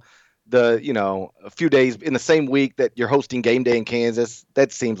Oklahoma, a few days in the same week that you're hosting game day in Kansas,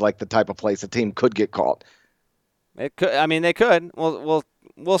 that seems like the type of place a team could get caught. It could. I mean, they could.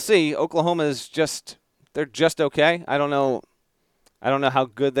 We'll see. Oklahoma is they're just okay. I don't know. I don't know how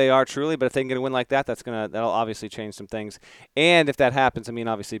good they are truly, but if they can get a win like that, that'll obviously change some things. And if that happens, I mean,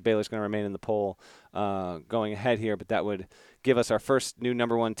 obviously Baylor's going to remain in the poll going ahead here, but that would give us our first new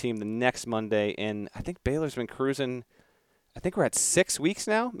number 1 team the next Monday. And I think Baylor's been cruising. I think we're at 6 weeks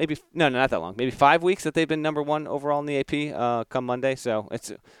now. Maybe no, not that long. Maybe 5 weeks that they've been number 1 overall in the AP come Monday. So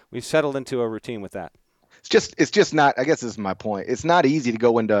we've settled into a routine with that. It's just not. I guess this is my point. It's not easy to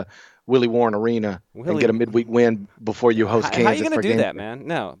go into Willie Warren Arena and get a midweek win before you host Kansas. How are you going to do that, man?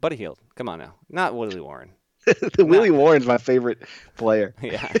 No, Buddy Hield. Come on now. Not Willie Warren. Willie Warren's my favorite player.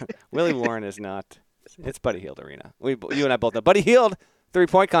 Yeah, Willie Warren is not. It's Buddy Hield Arena. You and I both know. Buddy Hield,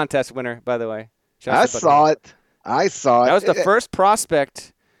 3-point contest winner, by the way. I saw it. That was the first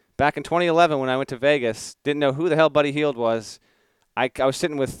prospect back in 2011 when I went to Vegas. Didn't know who the hell Buddy Hield was. I was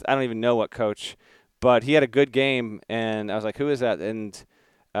sitting with, I don't even know what coach, but he had a good game, and I was like, who is that? And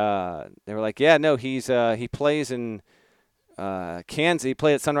they were like, yeah, no, he plays in Kansas. He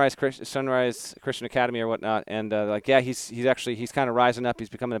played at Sunrise Christian Academy or whatnot, and like, yeah, he's kind of rising up. He's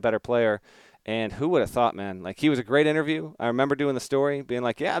becoming a better player. And who would have thought, man? Like, he was a great interview. I remember doing the story, being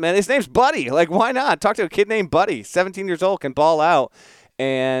like, yeah, man, his name's Buddy. Like, why not? Talk to a kid named Buddy, 17 years old, can ball out,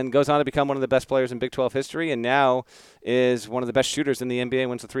 and goes on to become one of the best players in Big 12 history, and now is one of the best shooters in the NBA,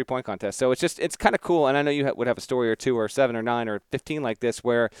 wins the 3-point contest. So it's kind of cool, and I know you would have a story or 2 or 7 or 9 or 15 like this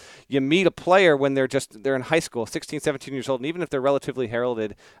where you meet a player when they're in high school, 16, 17 years old, and even if they're relatively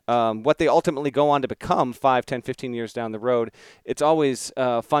heralded, what they ultimately go on to become 5, 10, 15 years down the road, it's always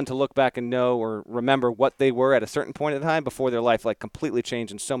fun to look back and know or remember what they were at a certain point in time before their life like completely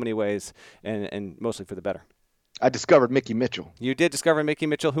changed in so many ways, and mostly for the better. I discovered Mickey Mitchell. You did discover Mickey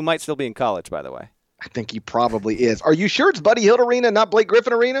Mitchell, who might still be in college, by the way. I think he probably is. Are you sure it's Buddy Hield Arena, not Blake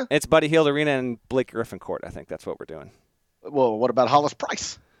Griffin Arena? It's Buddy Hield Arena and Blake Griffin Court. I think that's what we're doing. Well, what about Hollis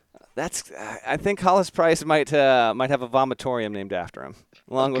Price? I think Hollis Price might have a vomitorium named after him,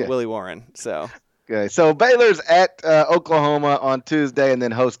 along with Willie Warren. So. Okay, so Baylor's at Oklahoma on Tuesday and then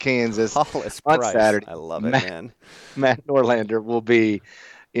host Kansas Hollis on Price. Saturday. I love it, man. Matt Norlander will be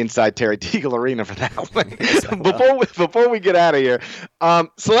inside Terry Teagle Arena for that one. Before we get out of here,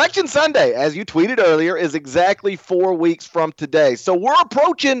 Selection Sunday, as you tweeted earlier, is exactly 4 weeks from today. So we're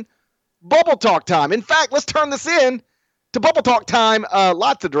approaching Bubble Talk time. In fact, let's turn this in to Bubble Talk time.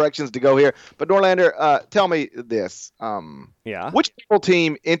 Lots of directions to go here. But Norlander, tell me this. Which bubble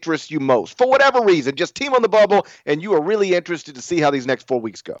team interests you most? For whatever reason, just team on the bubble, and you are really interested to see how these next 4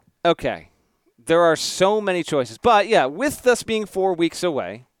 weeks go. Okay. There are so many choices. But, yeah, with us being 4 weeks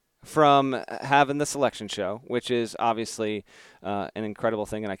away from having the selection show, which is obviously an incredible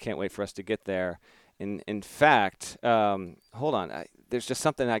thing, and I can't wait for us to get there. In fact, hold on. There's just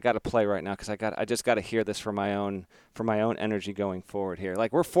something I got to play right now because I just got to hear this for my own energy going forward here.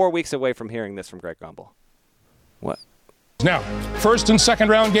 Like, we're 4 weeks away from hearing this from Greg Gumbel. What? Now, first and second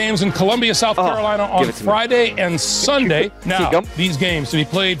round games in Columbia, South Carolina on Friday and Sunday. Now, these games to be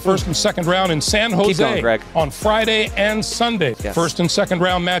played first and second round in San Jose on Friday and Sunday. Yes. First and second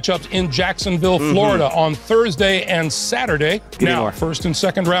round matchups in Jacksonville, Florida on Thursday and Saturday. First and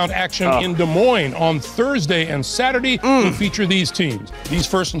second round action in Des Moines on Thursday and Saturday will feature these teams. These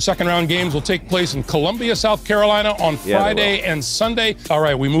first and second round games will take place in Columbia, South Carolina on Friday and Sunday. All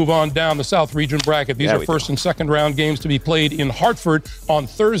right, we move on down the South Region bracket. These are first and second round games to be played in Hartford on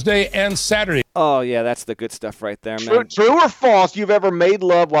Thursday and Saturday. Oh, yeah, that's the good stuff right there, man. True or false, you've ever made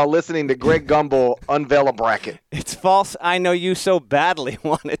love while listening to Greg Gumbel unveil a bracket? It's false. I know you so badly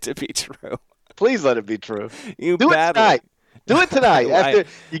want it to be true. Please let it be true. Do it tonight. Do it tonight. After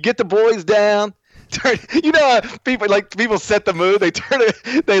you get the boys down. You know, people set the mood.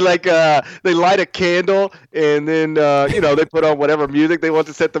 They light a candle and then they put on whatever music they want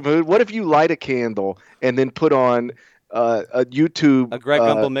to set the mood. What if you light a candle and then put on a Greg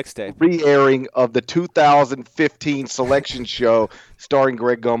Gumbel mixtape re-airing of the 2015 selection show starring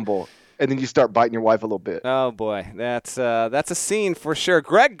Greg Gumbel, and then you start biting your wife a little bit? Oh boy, that's a scene for sure.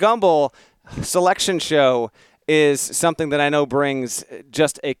 Greg Gumbel selection show is something that I know brings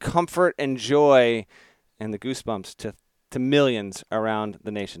just a comfort and joy and the goosebumps to millions around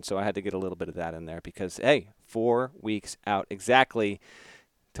the nation. So I had to get a little bit of that in there because, hey, 4 weeks out exactly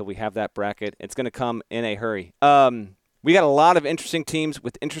till we have that bracket. It's going to come in a hurry. We got a lot of interesting teams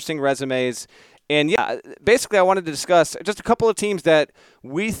with interesting resumes. And, yeah, basically I wanted to discuss just a couple of teams that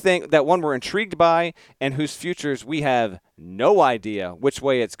we think that, one, we're intrigued by and whose futures we have no idea which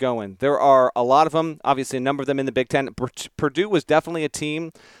way it's going. There are a lot of them, obviously a number of them in the Big Ten. Purdue was definitely a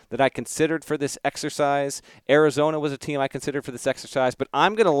team that I considered for this exercise. Arizona was a team I considered for this exercise. But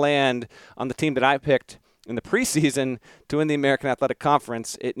I'm going to land on the team that I picked in the preseason to win the American Athletic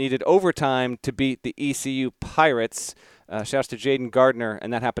Conference. It needed overtime to beat the ECU Pirates. Shouts to Jaden Gardner,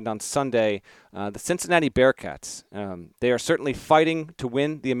 and that happened on Sunday. The Cincinnati Bearcats. They are certainly fighting to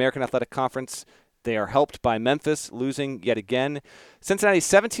win the American Athletic Conference. They are helped by Memphis losing yet again. Cincinnati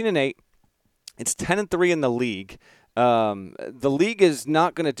 17-8. It's 10-3 in the league. The league is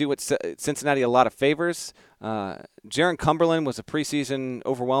not going to do Cincinnati a lot of favors. Jaron Cumberland was a preseason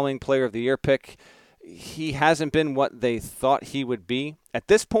overwhelming player of the year pick. He hasn't been what they thought he would be. At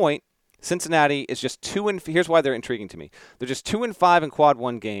this point, Cincinnati is just here's why they're intriguing to me. They're just 2-5 in quad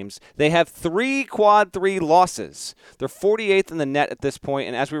 1 games. They have 3 quad 3 losses. They're 48th in the net at this point,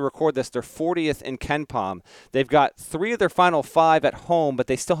 and as we record this, they're 40th in KenPom. They've got 3 of their final 5 at home, but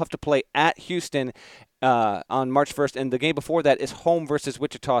they still have to play at Houston on March 1st, and the game before that is home versus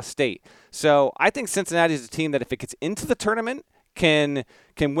Wichita State. So I think Cincinnati is a team that if it gets into the tournament, can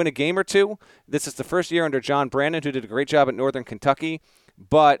win a game or two. This is the first year under John Brandon, who did a great job at Northern Kentucky.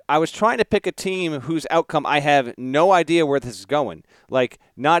 But I was trying to pick a team whose outcome I have no idea where this is going. Like,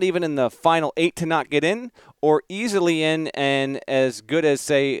 not even in the final 8 to not get in, or easily in and as good as,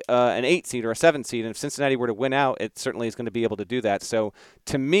 say, an 8 seed or a 7 seed. And if Cincinnati were to win out, it certainly is going to be able to do that. So,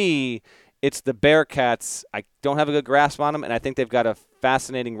 to me, it's the Bearcats. I don't have a good grasp on them, and I think they've got a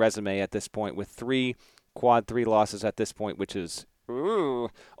fascinating resume at this point with 3 quad 3 losses at this point, which is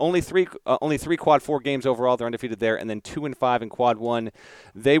only three quad 4 games overall. They're undefeated there, and then 2-5 in quad 1.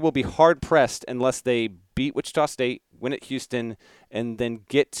 They will be hard pressed unless they beat Wichita State, win at Houston, and then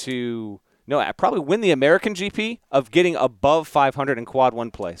probably win the American GP of getting above 500 in quad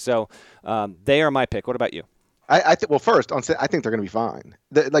 1 play. So they are my pick. What about you? I think they're going to be fine.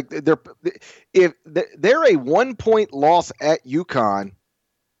 They're a 1-point loss at UConn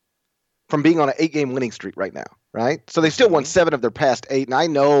from being on an 8-game winning streak right now, right? So they still won 7 of their past 8, and I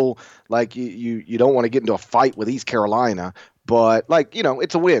know, like, you don't want to get into a fight with East Carolina, but, like,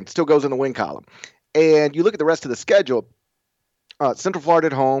 it's a win. Still goes in the win column. And you look at the rest of the schedule, Central Florida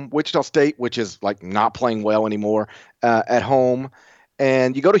at home, Wichita State, which is, like, not playing well anymore, at home,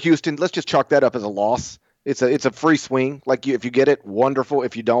 and you go to Houston. Let's just chalk that up as a loss. It's a free swing. Like, if you get it, wonderful.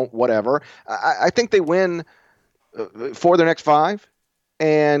 If you don't, whatever. I think they win 4 of their next 5.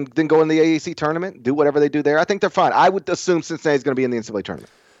 And then go in the AAC tournament, do whatever they do there. I think they're fine. I would assume Cincinnati's going to be in the NCAA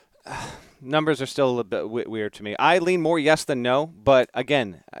tournament. Numbers are still a little bit weird to me. I lean more yes than no, but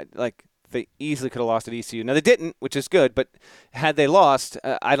again, they easily could have lost at ECU. Now, they didn't, which is good, but had they lost,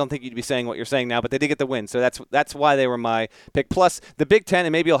 I don't think you'd be saying what you're saying now, but they did get the win. So that's why they were my pick. Plus, the Big Ten,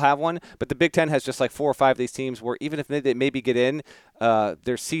 and maybe you'll have one, but the Big Ten has just like 4 or 5 of these teams where even if they maybe get in,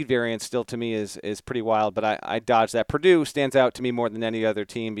 their seed variance still to me is pretty wild, but I dodge that. Purdue stands out to me more than any other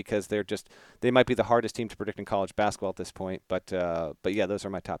team because they might be the hardest team to predict in college basketball at this point. But yeah, those are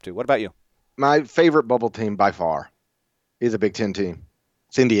my top 2. What about you? My favorite bubble team by far is a Big Ten team.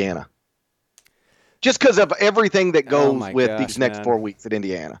 It's Indiana. Just because of everything that goes these next 4 weeks at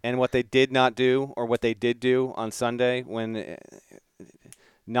Indiana. And what they did not do, or what they did do on Sunday when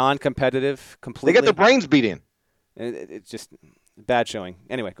non-competitive, completely. They got their brains beat in. It's just bad showing.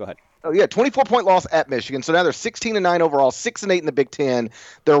 Anyway, go ahead. Oh, yeah, 24-point loss at Michigan. So now they're 16-9 overall, 6-8 in the Big Ten.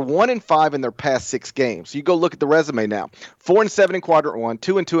 They're 1-5 in their past 6 games. So you go look at the resume now. 4-7 in Quadrant 1,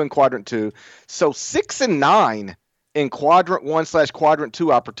 2-2 in Quadrant 2. So 6-9 in Quadrant 1/Quadrant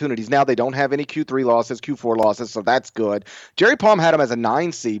 2 opportunities. Now they don't have any Q3 losses, Q4 losses, so that's good. Jerry Palm had them as a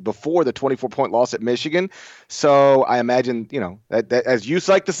 9 seed before the 24-point loss at Michigan. So I imagine, that as you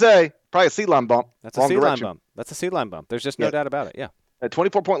like to say, probably a seed line bump. That's a seed line bump. That's a seed line bump. There's just no doubt about it. Yeah. A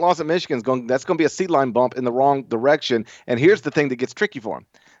 24-point loss at Michigan that's going to be a seed line bump in the wrong direction. And here's the thing that gets tricky for them.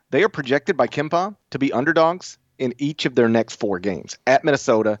 They are projected by KenPom to be underdogs in each of their next 4 games. At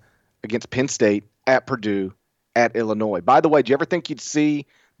Minnesota, against Penn State, at Purdue, at Illinois. By the way, do you ever think you'd see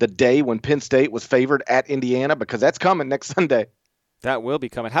the day when Penn State was favored at Indiana? Because that's coming next Sunday. That will be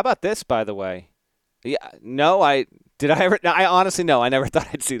coming. How about this, by the way? Yeah, no, I honestly, no, I never thought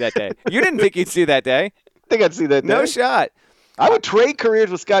I'd see that day. You didn't think you'd see that day? I think I'd see that day. No shot. I would trade careers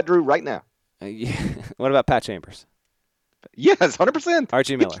with Scott Drew right now. Yeah. What about Pat Chambers? Yes, 100%.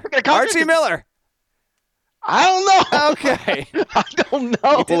 Archie Miller. Archie Miller. I don't know. Okay. I don't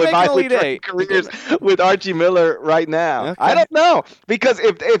know if I would trade careers with Archie Miller right now. Okay. I don't know. Because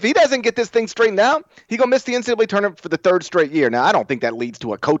if he doesn't get this thing straightened out, he's going to miss the NCAA tournament for the 3rd straight year. Now, I don't think that leads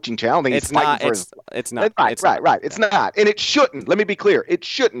to a coaching challenge. I don't think it's not. It's not. Right. It's not. And it shouldn't. Let me be clear. It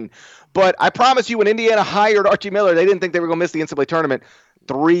shouldn't. But I promise you, when Indiana hired Archie Miller, they didn't think they were going to miss the NCAA tournament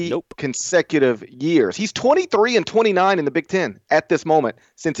 3 consecutive years. He's 23-29 in the Big Ten at this moment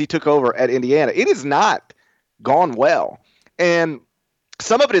since he took over at Indiana. It is not gone well. And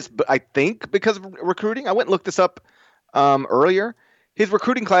some of it is, I think, because of recruiting. I went and looked this up earlier. His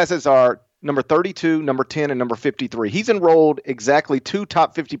recruiting classes are number 32, number 10, and number 53. He's enrolled exactly 2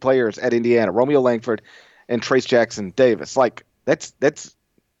 top 50 players at Indiana, Romeo Langford and Trace Jackson Davis. Like, that's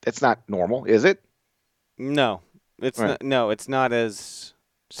not normal, is it? No, it's Right. not, no, it's not as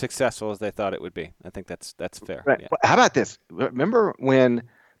successful as they thought it would be. I think that's fair. Right. Yeah. Well, how about this? Remember when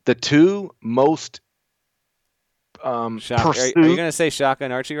the 2 most Shaka. pursued? Are you going to say Shaka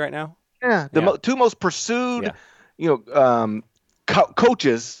and Archie right now? Yeah, the Yeah. 2 most pursued, Yeah.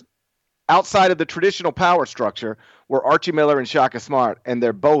 Coaches outside of the traditional power structure were Archie Miller and Shaka Smart, and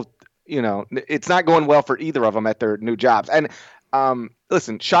they're both, it's not going well for either of them at their new jobs. And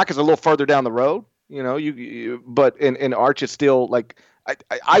listen, Shaka's a little further down the road, but Arch is still like,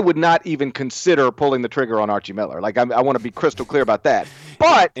 I would not even consider pulling the trigger on Archie Miller. Like, I want to be crystal clear about that.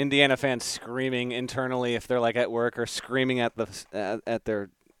 But Indiana fans screaming internally if they're like at work or screaming at their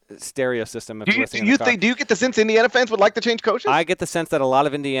stereo system. If do they're you listening in the car. do you get the sense Indiana fans would like to change coaches? I get the sense that a lot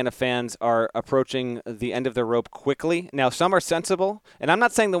of Indiana fans are approaching the end of their rope quickly. Now, some are sensible, and I'm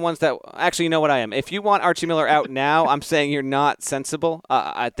not saying the ones that – actually, you know what I am. If you want Archie Miller out now, I'm saying you're not sensible.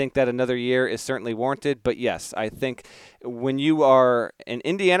 I think that another year is certainly warranted. But, yes, I think when you are an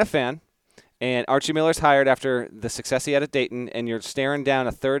Indiana fan and Archie Miller's hired after the success he had at Dayton, and you're staring down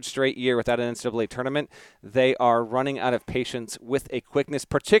a 3rd straight year without an NCAA tournament, they are running out of patience with a quickness,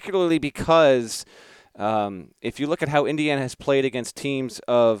 particularly because if you look at how Indiana has played against teams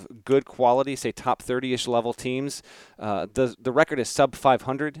of good quality, say top 30-ish level teams, the record is sub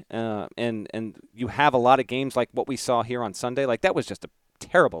 500, and you have a lot of games like what we saw here on Sunday. Like, that was just a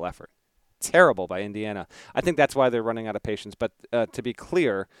terrible effort. Terrible by Indiana. I think that's why they're running out of patience. But to be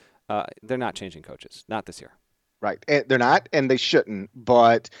clear, they're not changing coaches, not this year. Right. And they're not, and they shouldn't.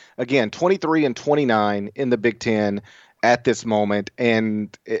 But again, 23 and 29 in the Big Ten at this moment,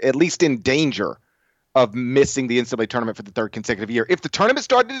 and at least in danger of missing the NCAA tournament for the 3rd consecutive year. If the tournament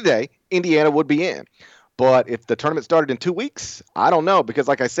started today, Indiana would be in. But if the tournament started in 2 weeks, I don't know, because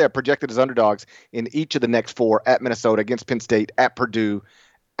like I said, projected as underdogs in each of the next 4 at Minnesota, against Penn State, at Purdue,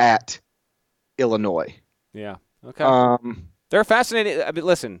 at Illinois. Yeah. Okay. They're fascinating. I mean,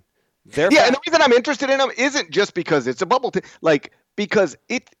 listen. And the reason I'm interested in them isn't just because it's a bubble, because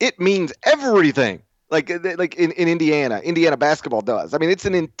it means everything. Like in Indiana basketball does. I mean, it's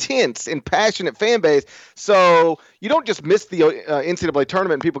an intense and passionate fan base. So you don't just miss the NCAA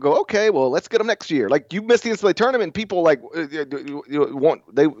tournament and people go, okay, well, let's get them next year. Like, you miss the NCAA tournament and people want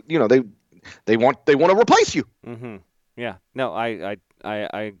to replace you. Mm-hmm. Yeah. No, I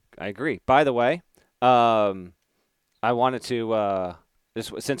agree. By the way, I wanted to.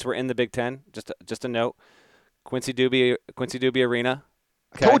 Since we're in the Big Ten, just a note, Quincy Doobie Arena.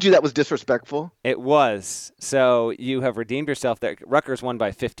 Okay. I told you that was disrespectful. It was. So you have redeemed yourself there. Rutgers won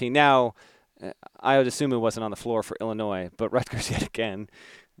by 15. Now, I would assume it wasn't on the floor for Illinois, but Rutgers yet again.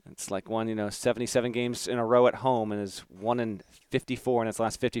 It's like won, 77 games in a row at home and is 1-54 in its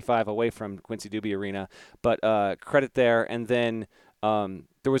last 55 away from Quincy Doobie Arena. But credit there. And then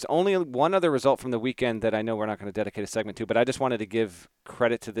there was only one other result from the weekend that I know we're not going to dedicate a segment to, but I just wanted to give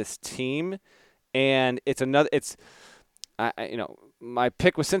credit to this team. And my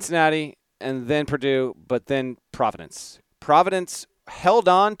pick was Cincinnati and then Purdue, but then Providence. Providence held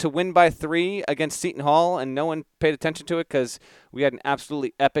on to win by 3 against Seton Hall, and no one paid attention to it because we had an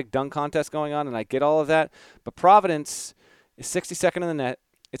absolutely epic dunk contest going on, and I get all of that. But Providence is 62nd in the net.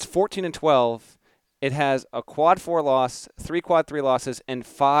 It's 14-12. It has a quad 4 loss, 3 quad 3 losses, and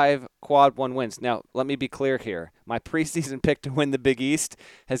 5 quad 1 wins. Now, let me be clear here. My preseason pick to win the Big East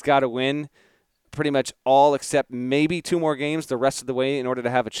has got to win pretty much all except maybe 2 more games the rest of the way in order to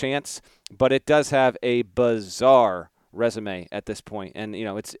have a chance. But it does have a bizarre resume at this point. And,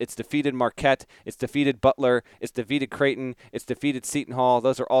 it's defeated Marquette, it's defeated Butler, it's defeated Creighton, it's defeated Seton Hall.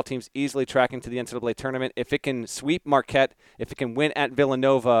 Those are all teams easily tracking to the NCAA tournament. If it can sweep Marquette, if it can win at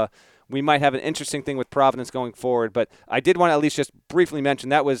Villanova, we might have an interesting thing with Providence going forward. But I did want to at least just briefly mention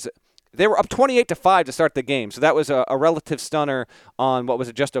they were up 28-5 to start the game. So that was a relative stunner on what was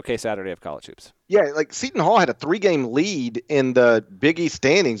a just okay Saturday of college hoops. Yeah, like Seton Hall had a 3-game lead in the Big East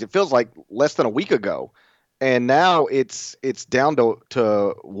standings. It feels like less than a week ago. And now it's down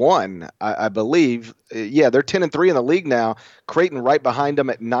to 1, I believe. Yeah, they're 10-3 in the league now. Creighton right behind them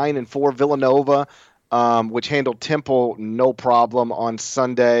at 9-4. Villanova, which handled Temple no problem on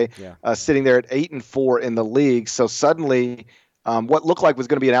Sunday, sitting there at 8-4 in the league. So suddenly, what looked like was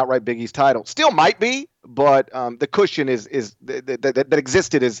going to be an outright Big East title still might be, but the cushion that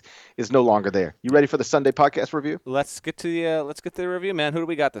existed is no longer there. You ready for the Sunday podcast review? Let's get to the review, man. Who do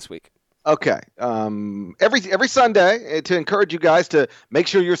we got this week? Okay. Every Sunday, to encourage you guys to make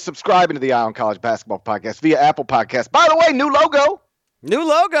sure you're subscribing to the Eye on College Basketball Podcast via Apple Podcasts. By the way, new logo. New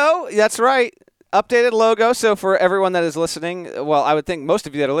logo. That's right. Updated logo. So for everyone that is listening, well, I would think most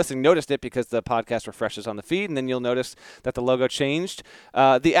of you that are listening noticed it because the podcast refreshes on the feed, and then you'll notice that the logo changed.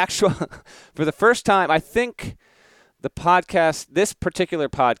 The actual, for the first time, I think the podcast, this particular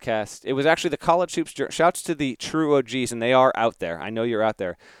podcast, it was actually the College Hoops Journal. Shouts to the true OGs, and they are out there. I know you're out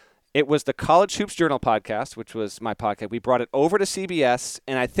there. It was the College Hoops Journal podcast, which was my podcast. We brought it over to CBS,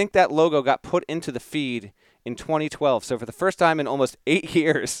 and I think that logo got put into the feed in 2012. So for the first time in almost 8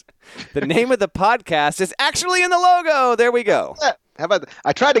 years, the name of the podcast is actually in the logo. There we go. How about that?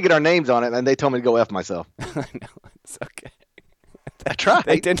 I tried to get our names on it, and they told me to go F myself. No, it's okay. I tried.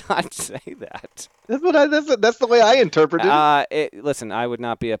 They did not say that. That's the way I interpreted it. Listen, I would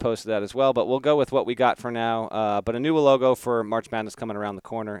not be opposed to that as well, but we'll go with what we got for now. But a new logo for March Madness coming around the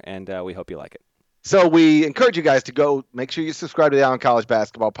corner, and we hope you like it. So we encourage you guys to go make sure you subscribe to the Eye on College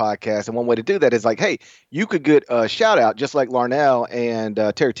Basketball Podcast. And one way to do that is like, hey, you could get a shout out just like Larnell and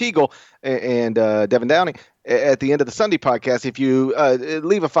Terry Teagle and Devin Downing at the end of the Sunday podcast. If you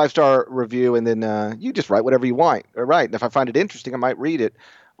leave a 5-star review and then you just write whatever you want. All right. And if I find it interesting, I might read it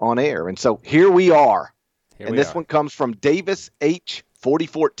on air. And so here we are. This one comes from Davis H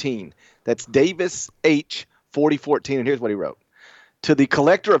 4014. That's Davis H 4014. And here's what he wrote. To the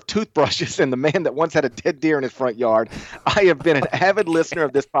collector of toothbrushes and the man that once had a dead deer in his front yard, I have been an avid listener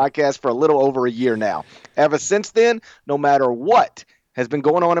of this podcast for a little over a year now. Ever since then, no matter what has been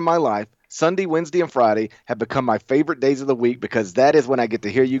going on in my life, Sunday, Wednesday, and Friday have become my favorite days of the week because that is when I get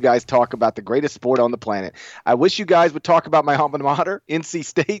to hear you guys talk about the greatest sport on the planet. I wish you guys would talk about my alma mater, NC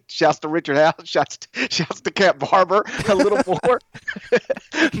State. Shouts to Richard House. Shouts to Camp Barber a little more.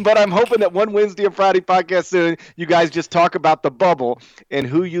 But I'm hoping that one Wednesday and Friday podcast soon, you guys just talk about the bubble and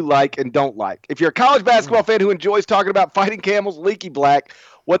who you like and don't like. If you're a college basketball fan who enjoys talking about fighting camels, leaky black,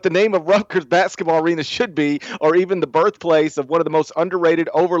 what the name of Rutgers basketball arena should be, or even the birthplace of one of the most underrated,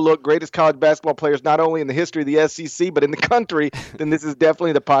 overlooked, greatest college basketball players, not only in the history of the SEC, but in the country, then this is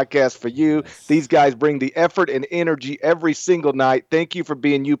definitely the podcast for you. These guys bring the effort and energy every single night. Thank you for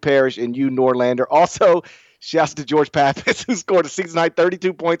being you, Parrish, and you, Norlander. Also, shouts to George Pappas, who scored a season-high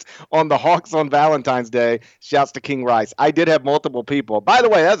 32 points on the Hawks on Valentine's Day. Shouts to King Rice. I did have multiple people. By the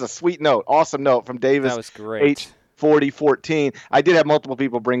way, that's a sweet note. Awesome note from Davis. That was great. 4014. I did have multiple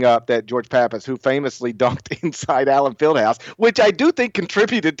people bring up that George Pappas, who famously dunked inside Allen Fieldhouse, which I do think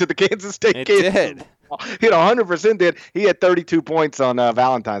contributed to the Kansas State game. It did. 100% did. He had 32 points on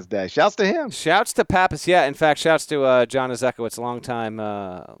Valentine's Day. Shouts to him. Shouts to Pappas. Yeah, in fact, shouts to John Ezekowitz,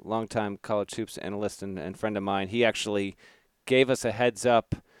 longtime college hoops analyst and friend of mine. He actually gave us a heads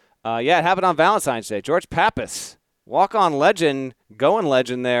up. It happened on Valentine's Day. George Pappas. Walk-on legend, going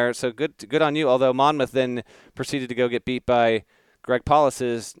legend there. So good on you. Although Monmouth then proceeded to go get beat by Greg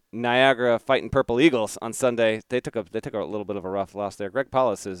Paulus's Niagara Fighting Purple Eagles on Sunday. They took a little bit of a rough loss there. Greg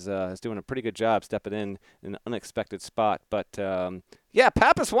Paulus is doing a pretty good job stepping in an unexpected spot. But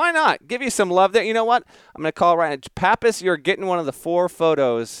Pappas, why not? Give you some love there. You know what? I'm going to call right now. Pappas, you're getting one of the 4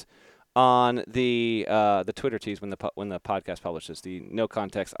 photos on the Twitter tees when the podcast publishes, the No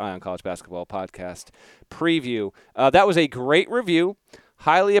Context Eye on College Basketball podcast preview. That was a great review,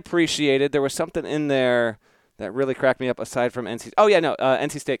 highly appreciated. There was something in there that really cracked me up aside from NC.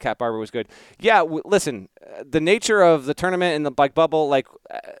 NC State Cat Barber was good. Yeah, listen, the nature of the tournament and the bubble,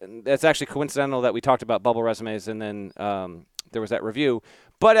 it's actually coincidental that we talked about bubble resumes and then there was that review.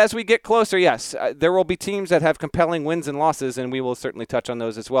 But as we get closer, yes, there will be teams that have compelling wins and losses, and we will certainly touch on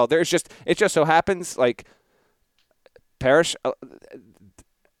those as well. It just so happens, like Parrish,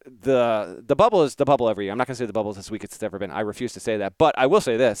 the bubble is the bubble every year. I'm not going to say the bubble is as weak as it's ever been. I refuse to say that. But I will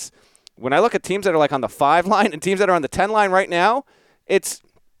say this. When I look at teams that are like on the 5 line and teams that are on the 10 line right now,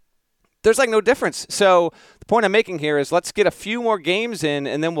 there's like no difference. So the point I'm making here is let's get a few more games in,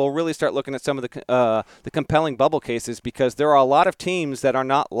 and then we'll really start looking at some of the compelling bubble cases because there are a lot of teams that are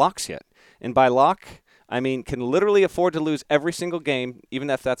not locks yet. And by lock, I mean can literally afford to lose every single game, even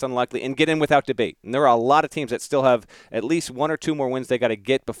if that's unlikely, and get in without debate. And there are a lot of teams that still have at least 1 or 2 more wins they got to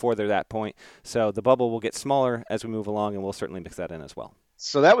get before they're that point. So the bubble will get smaller as we move along, and we'll certainly mix that in as well.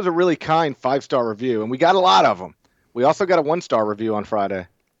 So that was a really kind 5-star review, and we got a lot of them. We also got a 1-star review on Friday.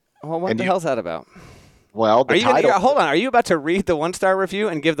 Well, what the hell's that about? Well, hold on. Are you about to read the 1-star review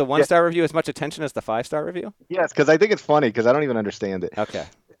and give the 1-star review as much attention as the 5-star review? Yes, because I think it's funny because I don't even understand it. Okay.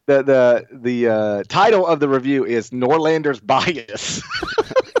 The title of the review is Norlander's Bias.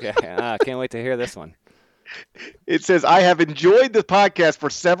 Okay. Can't wait to hear this one. It says, I have enjoyed the podcast for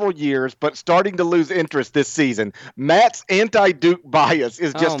several years, but starting to lose interest this season. Matt's anti-Duke bias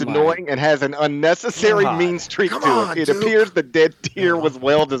is just annoying and has an unnecessary mean streak to it. It appears the dead tear was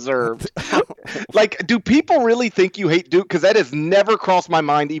well-deserved. Like, do people really think you hate Duke? Because that has never crossed my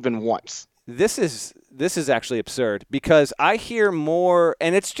mind even once. This is actually absurd because I hear more,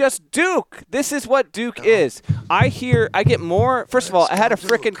 and it's just Duke. This is what Duke is. I get more. First of all, I had a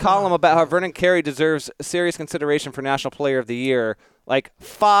frickin' column about how Vernon Carey deserves serious consideration for National Player of the Year like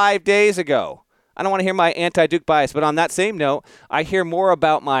 5 days ago. I don't want to hear my anti-Duke bias, but on that same note, I hear more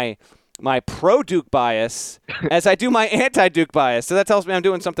about my pro-Duke bias as I do my anti-Duke bias. So that tells me I'm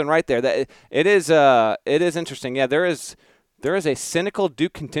doing something right there. That it is interesting. Yeah, there is a cynical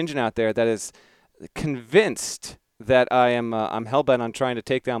Duke contingent out there that is convinced that I'm hell-bent on trying to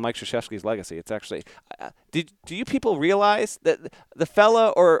take down Mike Krzyzewski's legacy. It's actually do you people realize that the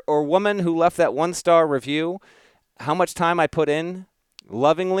fella or woman who left that 1-star review, how much time I put in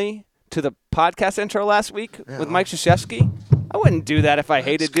lovingly to the podcast intro last week with Mike Krzyzewski? I wouldn't do that if I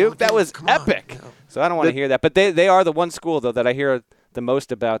hated Duke. That was epic. So I don't want to hear that. But they are the one school, though, that I hear the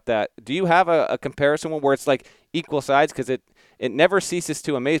most about that. Do you have a comparison one where it's like equal sides? Because it never ceases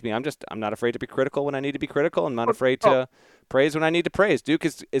to amaze me. I'm not afraid to be critical when I need to be critical. I'm not afraid to praise when I need to praise. Duke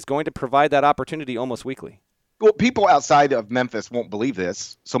is going to provide that opportunity almost weekly. Well, people outside of Memphis won't believe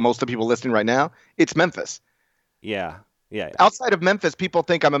this. So most of the people listening right now, it's Memphis. Yeah. Outside of Memphis, people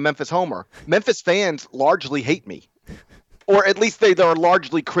think I'm a Memphis homer. Memphis fans largely hate me. Or at least they are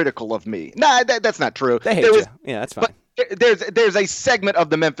largely critical of me. Nah, that's not true. They hate you. Yeah, that's fine. But there's a segment of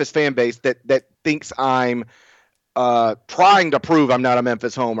the Memphis fan base that thinks I'm trying to prove I'm not a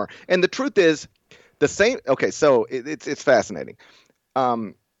Memphis homer. And the truth is the same. Okay, so it's fascinating.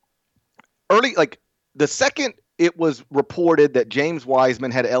 Early, like the second it was reported that James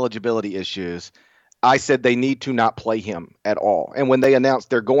Wiseman had eligibility issues, I said they need to not play him at all. And when they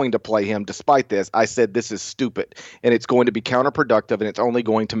announced they're going to play him despite this, I said this is stupid and it's going to be counterproductive and it's only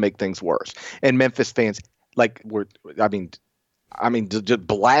going to make things worse. And Memphis fans just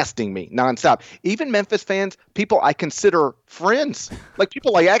blasting me nonstop. Even Memphis fans, people I consider friends, like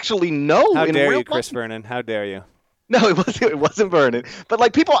people I actually know. How in dare real you, Chris life. Vernon? How dare you? No, it wasn't Vernon. But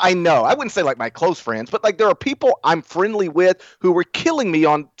like people I know, I wouldn't say like my close friends, but like there are people I'm friendly with who were killing me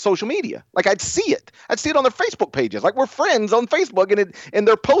on social media. Like I'd see it on their Facebook pages. Like we're friends on Facebook, and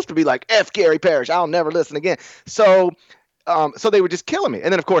their post would be like, "F Gary Parrish, I'll never listen again." So they were just killing me.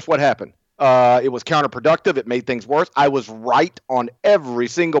 And then of course, what happened? It was counterproductive. It made things worse. I was right on every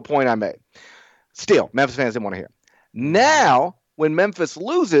single point I made. Still, Memphis fans didn't want to hear. Now, when Memphis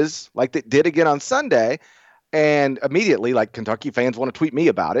loses, like they did again on Sunday. And immediately, like Kentucky fans want to tweet me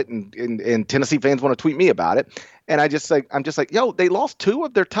about it, and Tennessee fans want to tweet me about it. And I'm just like, yo, they lost 2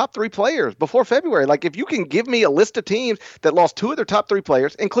 of their top 3 players before February. Like, if you can give me a list of teams that lost 2 of their top 3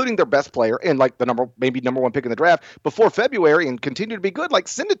 players, including their best player and like the number 1 pick in the draft before February, and continue to be good, like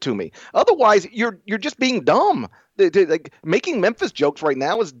send it to me. Otherwise, you're just being dumb. Like making Memphis jokes right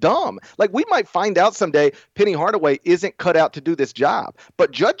now is dumb. Like we might find out someday Penny Hardaway isn't cut out to do this job,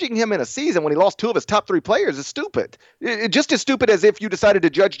 but judging him in a season when he lost 2 of his top 3 players is stupid. It's just as stupid as if you decided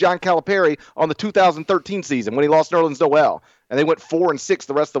to judge John Calipari on the 2013 season when he lost Nerlens Noel and they went 4-6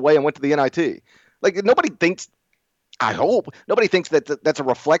 the rest of the way and went to the NIT. Like nobody thinks. I hope nobody thinks that that's a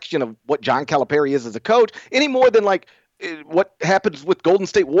reflection of what John Calipari is as a coach any more than like. What happens with Golden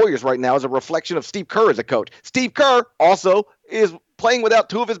State Warriors right now is a reflection of Steve Kerr as a coach. Steve Kerr also is playing without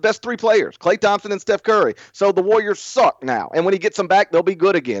 2 of his best 3 players, Klay Thompson and Steph Curry. So the Warriors suck now. And when he gets them back, they'll be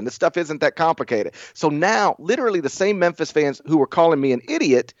good again. This stuff isn't that complicated. So now, literally the same Memphis fans who were calling me an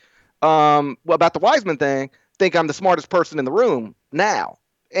idiot about the Wiseman thing think I'm the smartest person in the room now.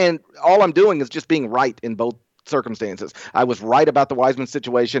 And all I'm doing is just being right in both circumstances. I was right about the Wiseman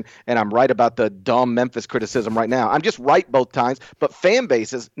situation, and I'm right about the dumb Memphis criticism right now. I'm just right both times, but fan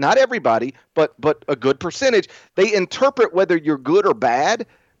bases, not everybody, but a good percentage, they interpret whether you're good or bad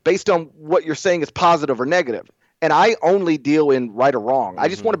based on what you're saying is positive or negative. And I only deal in right or wrong. I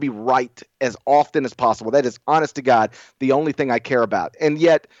just want to be right as often as possible. That is, honest to God, the only thing I care about. And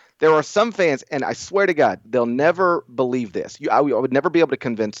yet there are some fans, and I swear to God, they'll never believe this. I would never be able to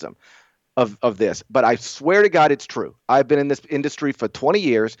convince them of this, but I swear to God it's true. I've been in this industry for 20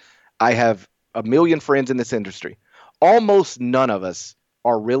 years. I have a million friends in this industry. Almost none of us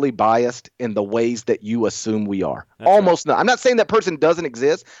are really biased in the ways that you assume we are. That's almost right. None. I'm not saying that person doesn't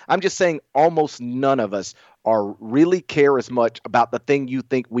exist. I'm just saying almost none of us are really care as much about the thing you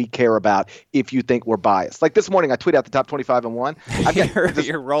think we care about if you think we're biased. Like this morning, I tweeted out the top 25 and 1.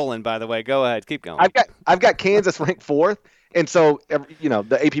 You're rolling, by the way. Go ahead. Keep going. I've got Kansas ranked 4th. And so,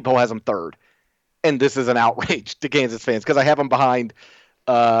 the AP poll has them 3rd. and this is an outrage to Kansas fans because I have them behind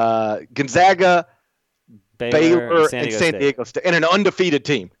Gonzaga, Baylor, and San Diego State, and an undefeated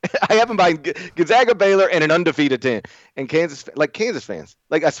team. I have them behind Gonzaga, Baylor, and an undefeated team. And Kansas fans,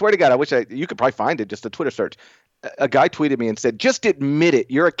 like I swear to God, I wish you could probably find it, just a Twitter search. A guy tweeted me and said, "Just admit it,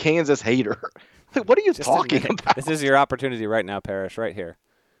 you're a Kansas hater." Like, what are you talking about? This is your opportunity right now, Parrish, right here.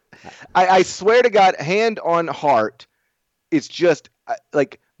 I swear to God, hand on heart, it's just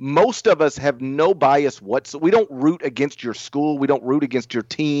like most of us have no bias whatsoever. We don't root against your school. We don't root against your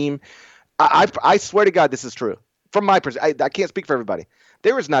team. I swear to God, this is true. From my perspective, I can't speak for everybody.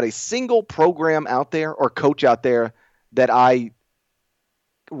 There is not a single program out there or coach out there that I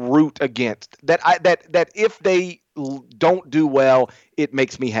root against. That if they don't do well, it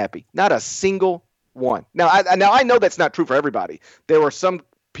makes me happy. Not a single one. Now I know that's not true for everybody. There are some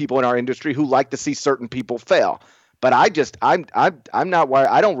people in our industry who like to see certain people fail. But I'm not wired.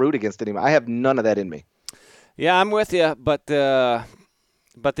 I don't root against anyone. I have none of that in me. Yeah, I'm with you. But the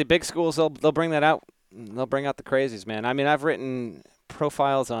big schools, they'll bring that out. They'll bring out the crazies, man. I mean, I've written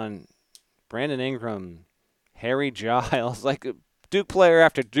profiles on Brandon Ingram, Harry Giles, like Duke player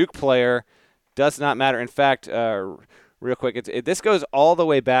after Duke player. Does not matter. In fact, real quick, this goes all the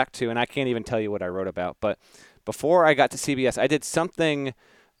way back to, and I can't even tell you what I wrote about. But before I got to CBS, I did something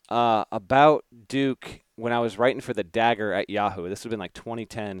about Duke when I was writing for the Dagger at Yahoo. This would have been like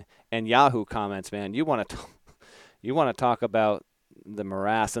 2010. And Yahoo comments, man, you want to talk about the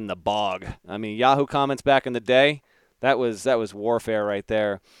morass and the bog. I mean, Yahoo comments back in the day, that was warfare right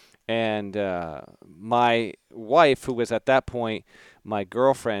there. And my wife, who was at that point my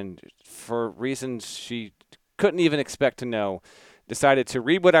girlfriend, for reasons she couldn't even expect to know, decided to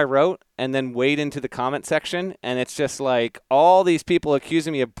read what I wrote and then wade into the comment section. And it's just like all these people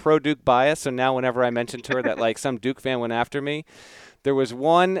accusing me of pro-Duke bias. So now whenever I mentioned to her that like some Duke fan went after me, there was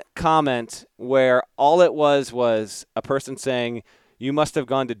one comment where all it was a person saying, "You must have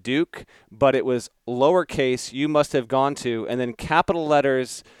gone to Duke," but it was lowercase, "you must have gone to," and then capital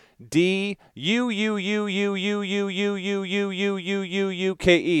letters,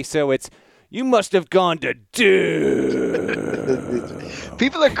 D-U-U-U-U-U-U-U-U-U-U-U-U-U-U-U-K-E. So it's, "You must have gone to Duke."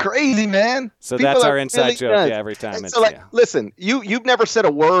 People are crazy, man. So People that's our really inside joke. nuts. Yeah, every time. And It's, so, like, yeah. listen, you've never said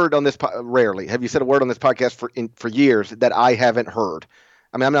a word on this. Rarely have you said a word on this podcast for years that I haven't heard.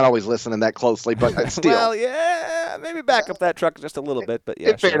 I mean, I'm not always listening that closely, but still. Well, yeah, maybe back up that truck just a little bit, but yeah.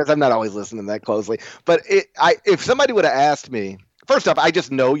 In fairness, I'm not always listening that closely. But if somebody would have asked me, first off, I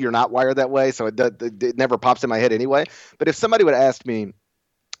just know you're not wired that way, so it never pops in my head anyway. But if somebody would have asked me,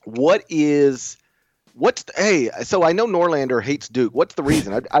 so I know Norlander hates Duke. What's the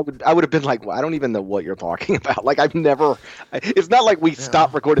reason? I would have been like, well, I don't even know what you're talking about. Like, it's not like we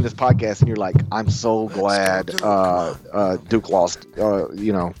stopped recording this podcast and you're like, I'm so glad Duke lost,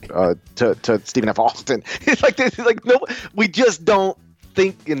 to Stephen F. Austin. It's like no, we just don't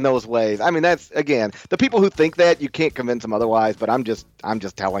think in those ways. I mean, that's, again, the people who think that, you can't convince them otherwise. But I'm just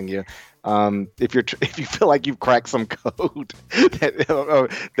telling you. If you feel like you've cracked some code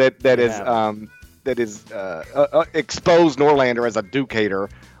that is expose Norlander as a Duke hater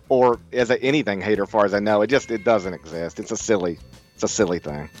or as anything hater, as far as I know, it doesn't exist. It's a silly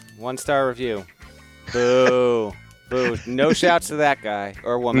thing. 1-star review. Boo. Boo. No shouts to that guy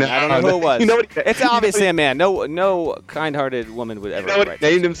or woman. I don't know who it was. It's obviously a man. No kind-hearted woman would ever write.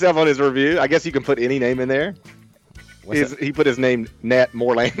 Named himself on his review. I guess you can put any name in there. He put his name Nat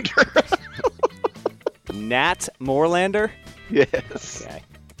Morlander. Nat Morlander? Yes. Okay.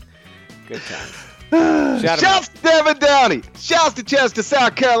 Good times. Shouts to Devin Downey. Shouts to Chester,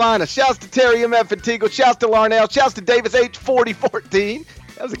 South Carolina. Shouts to Terry M. F. Antigua. Shouts to Larnell. Shouts to Davis H. 4014.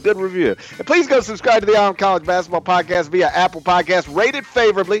 That was a good review. And please go subscribe to the Eye on College Basketball Podcast via Apple Podcasts. Rated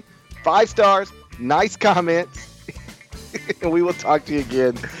favorably. 5 stars. Nice comments. And we will talk to you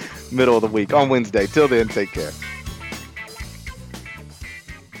again middle of the week on Wednesday. Till then, take care.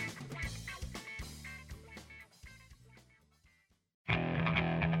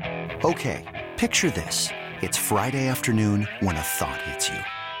 Okay, picture this. It's Friday afternoon when a thought hits you.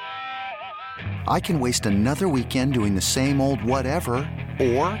 I can waste another weekend doing the same old whatever,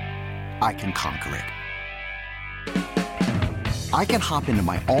 or I can conquer it. I can hop into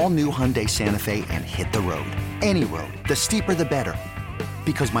my all-new Hyundai Santa Fe and hit the road. Any road. The steeper, the better.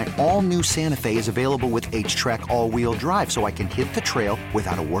 Because my all-new Santa Fe is available with H-Track all-wheel drive, so I can hit the trail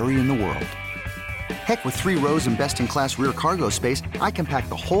without a worry in the world. Heck, with 3 rows and best-in-class rear cargo space, I can pack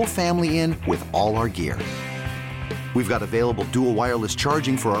the whole family in with all our gear. We've got available dual wireless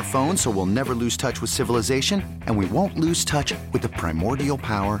charging for our phones, so we'll never lose touch with civilization, and we won't lose touch with the primordial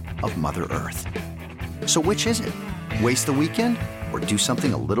power of Mother Earth. So which is it? Waste the weekend or do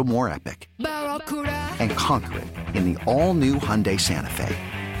something a little more epic? and conquer it in the all-new Hyundai Santa Fe.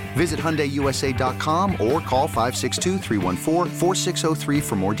 Visit HyundaiUSA.com or call 562-314-4603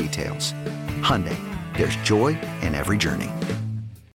 for more details. Hyundai, there's joy in every journey.